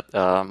well, but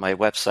my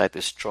website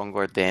is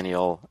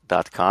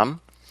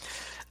csongordaniel.com.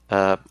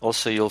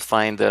 Also, you'll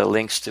find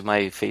links to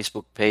my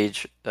Facebook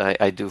page.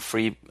 I do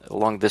free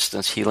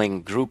long-distance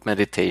healing group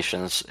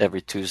meditations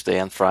every Tuesday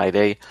and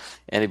Friday.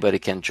 Anybody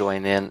can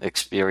join in,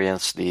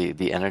 experience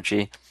the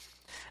energy.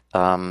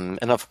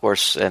 And of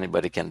course,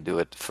 anybody can do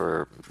it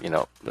for,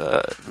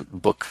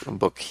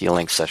 book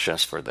healing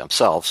sessions for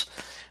themselves.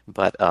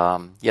 But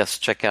yes,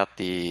 check out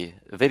the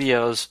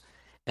videos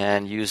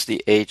and use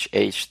the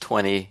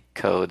HH20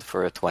 code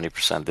for a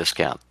 20%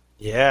 discount.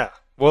 Yeah.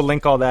 We'll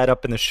link all that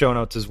up in the show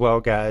notes as well,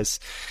 guys.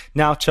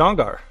 Now,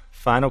 Csongor,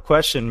 final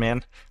question,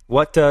 man.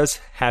 What does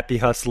happy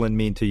hustling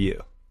mean to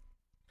you?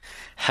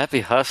 Happy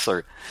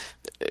hustler,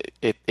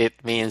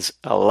 it means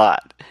a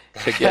lot.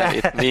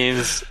 Again,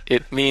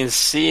 it means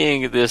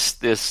seeing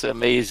this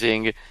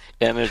amazing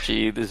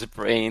energy, this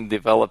brain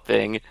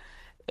developing,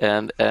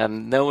 and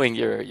knowing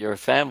your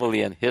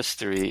family and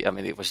history. I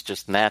mean, it was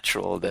just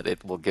natural that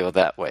it will go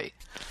that way.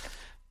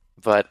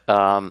 But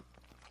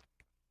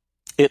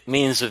it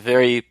means a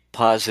very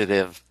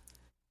positive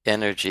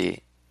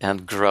energy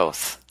and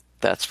growth.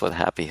 That's what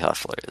happy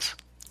hustler is.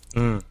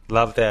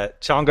 Love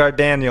that. Csongor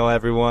Daniel,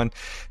 everyone.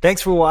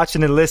 Thanks for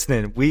watching and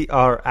listening. We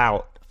are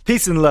out.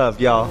 Peace and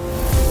love, y'all.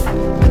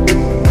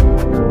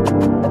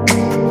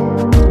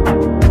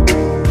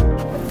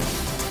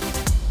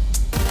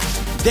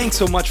 Thanks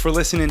so much for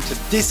listening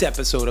to this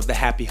episode of the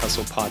Happy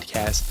Hustle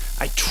Podcast.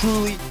 I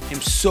truly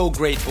am so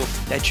grateful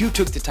that you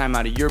took the time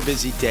out of your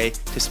busy day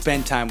to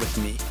spend time with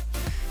me.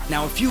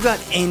 Now, if you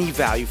got any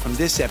value from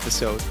this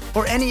episode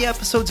or any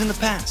episodes in the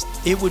past,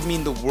 it would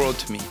mean the world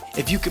to me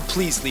if you could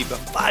please leave a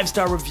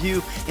 5-star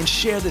review and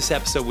share this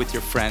episode with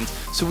your friends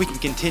so we can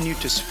continue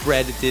to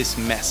spread this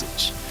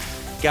message.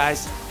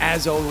 Guys,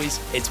 as always,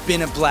 it's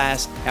been a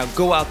blast. Now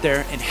go out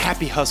there and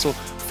happy hustle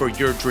for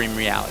your dream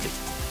reality.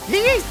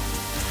 Yee!